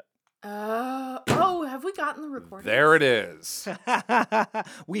live yet. Have we gotten the recording? There it is.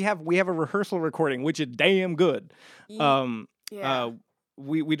 we have a rehearsal recording, which is damn good. Yeah.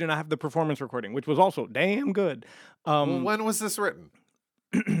 We do not have the performance recording, which was also damn good. Well, when was this written?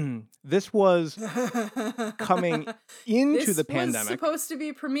 This was coming into the This was pandemic. supposed to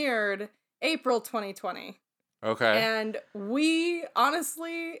be premiered April 2020. Okay. And we,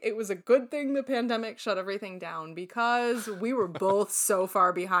 honestly, it was a good thing the pandemic shut everything down because we were both so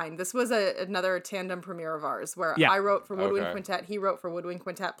far behind. This was another tandem premiere of ours where Yeah. I wrote for Woodwind Okay. Quintet, he wrote for Woodwind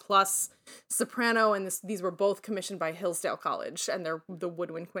Quintet plus soprano, and these were both commissioned by Hillsdale College, and they're the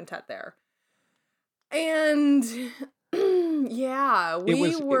Woodwind Quintet there. And yeah,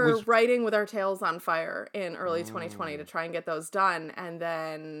 we were writing with our tails on fire in early 2020 to try and get those done, and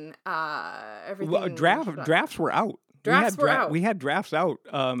then everything. Well, drafts were out. Drafts were out. We had drafts out,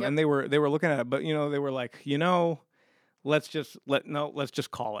 Yep. and they were looking at it, but they were like, let's just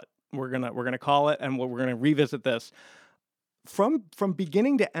call it. We're gonna call it, and we're gonna revisit this. From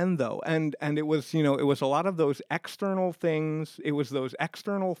beginning to end, though, and it was it was a lot of those external things. It was those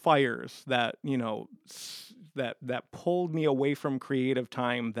external fires that that pulled me away from creative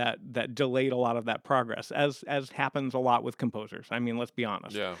time, that delayed a lot of that progress, as happens a lot with composers. I mean, let's be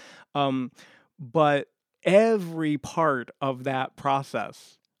honest. Yeah. But every part of that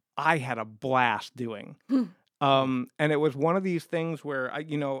process, I had a blast doing. And it was one of these things where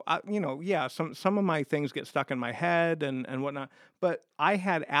some of my things get stuck in my head and whatnot, but I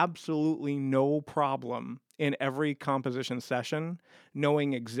had absolutely no problem in every composition session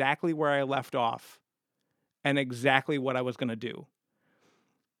knowing exactly where I left off and exactly what I was going to do.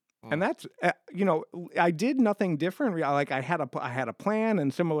 And that's, I did nothing different. Like I had a plan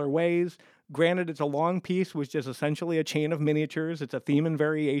in similar ways. Granted, it's a long piece, which is essentially a chain of miniatures. It's a theme and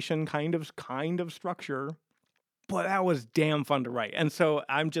variation kind of structure. But that was damn fun to write. And so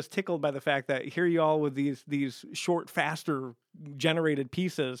I'm just tickled by the fact that here you all with these short, faster generated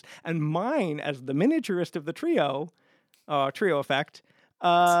pieces. And mine, as the miniaturist of the trio effect,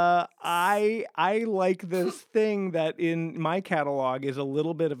 I like this thing that in my catalog is a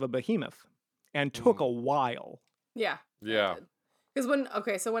little bit of a behemoth and took a while. Yeah. Yeah. Because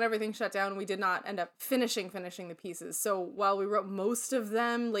when everything shut down, we did not end up finishing the pieces. So while we wrote most of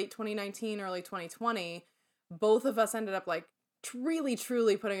them late 2019, early 2020, both of us ended up like really,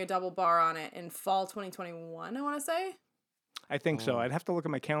 truly putting a double bar on it in fall 2021, I want to say. I think so. I'd have to look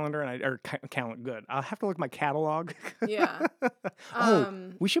at my calendar good. I'll have to look at my catalog. Yeah.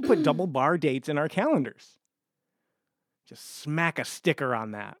 We should put double bar dates in our calendars. Just smack a sticker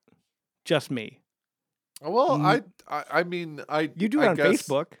on that. Just me. Well, I mean, you do it on guess,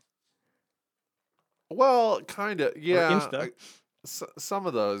 Facebook. Well, kind of, yeah. Or Insta. some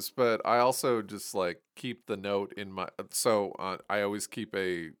of those, but I also just like keep the note in my. So I always keep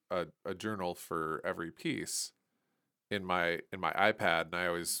a journal for every piece in my iPad, and I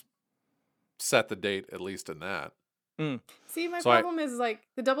always set the date at least in that. See, my So problem is like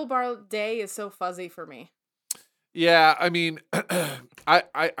the double bar day is so fuzzy for me. Yeah, I mean,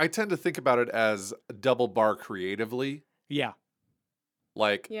 I tend to think about it as double bar creatively. Yeah.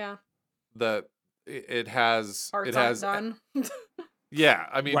 Like Yeah, it has art's not done. Yeah,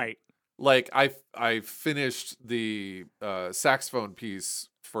 I mean, Right. like I finished the saxophone piece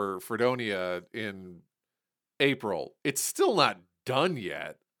for Fredonia in April. It's still not done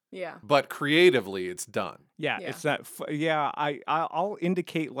yet, Yeah. but creatively it's done. Yeah, Yeah. it's that. I'll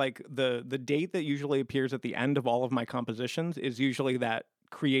indicate like the date that usually appears at the end of all of my compositions is usually that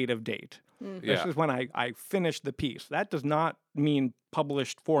creative date. Mm. Yeah. This is when I finish the piece. That does not mean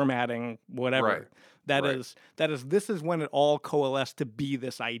published formatting, whatever. Right. That Right. is this is when it all coalesced to be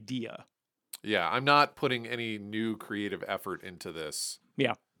this idea. Yeah, I'm not putting any new creative effort into this.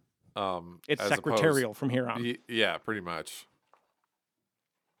 Yeah. It's as opposed- secretarial from here on. Yeah, pretty much.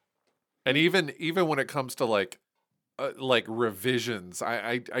 And even when it comes to like revisions,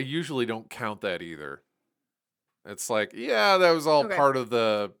 I usually don't count that either. It's like, yeah, that was all Okay. part of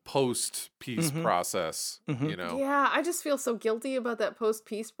the post piece Mhm. process, Mhm. you know. Yeah, I just feel so guilty about that post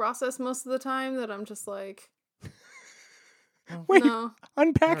peace process most of the time that I'm just like, Wait, no.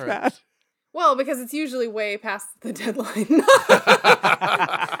 unpack All right. that. Well, because it's usually way past the deadline.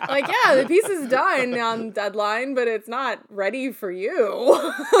 Like, yeah, the piece is done on deadline, but it's not ready for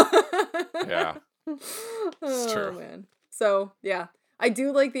you. Yeah. Oh, true. man. So, yeah. I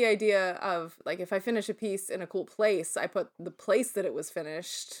do like the idea of, like, if I finish a piece in a cool place, I put the place that it was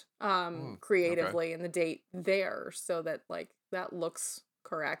finished creatively and the date there so that, like, that looks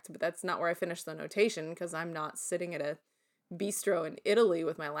correct. But that's not where I finish the notation because I'm not sitting at a bistro in Italy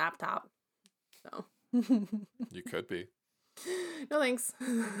with my laptop. So. You could be. No thanks.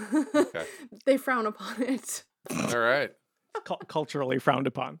 Okay. They frown upon it. All right. Culturally frowned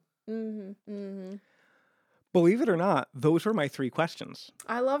upon. Mm-hmm. Believe it or not, those were my 3 questions.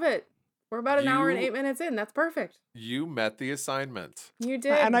 I love it. We're about an hour and You- 8 minutes in. That's perfect. You met the assignment. You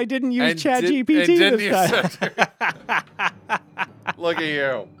did. And I didn't use And ChatGPT didn't this time. Look at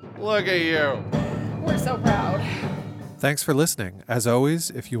you. Look at you. We're so proud. Thanks for listening. As always,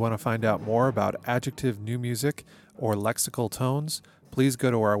 if you want to find out more about adjective new music or lexical tones, please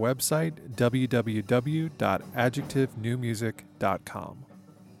go to our website, www.adjectivenewmusic.com.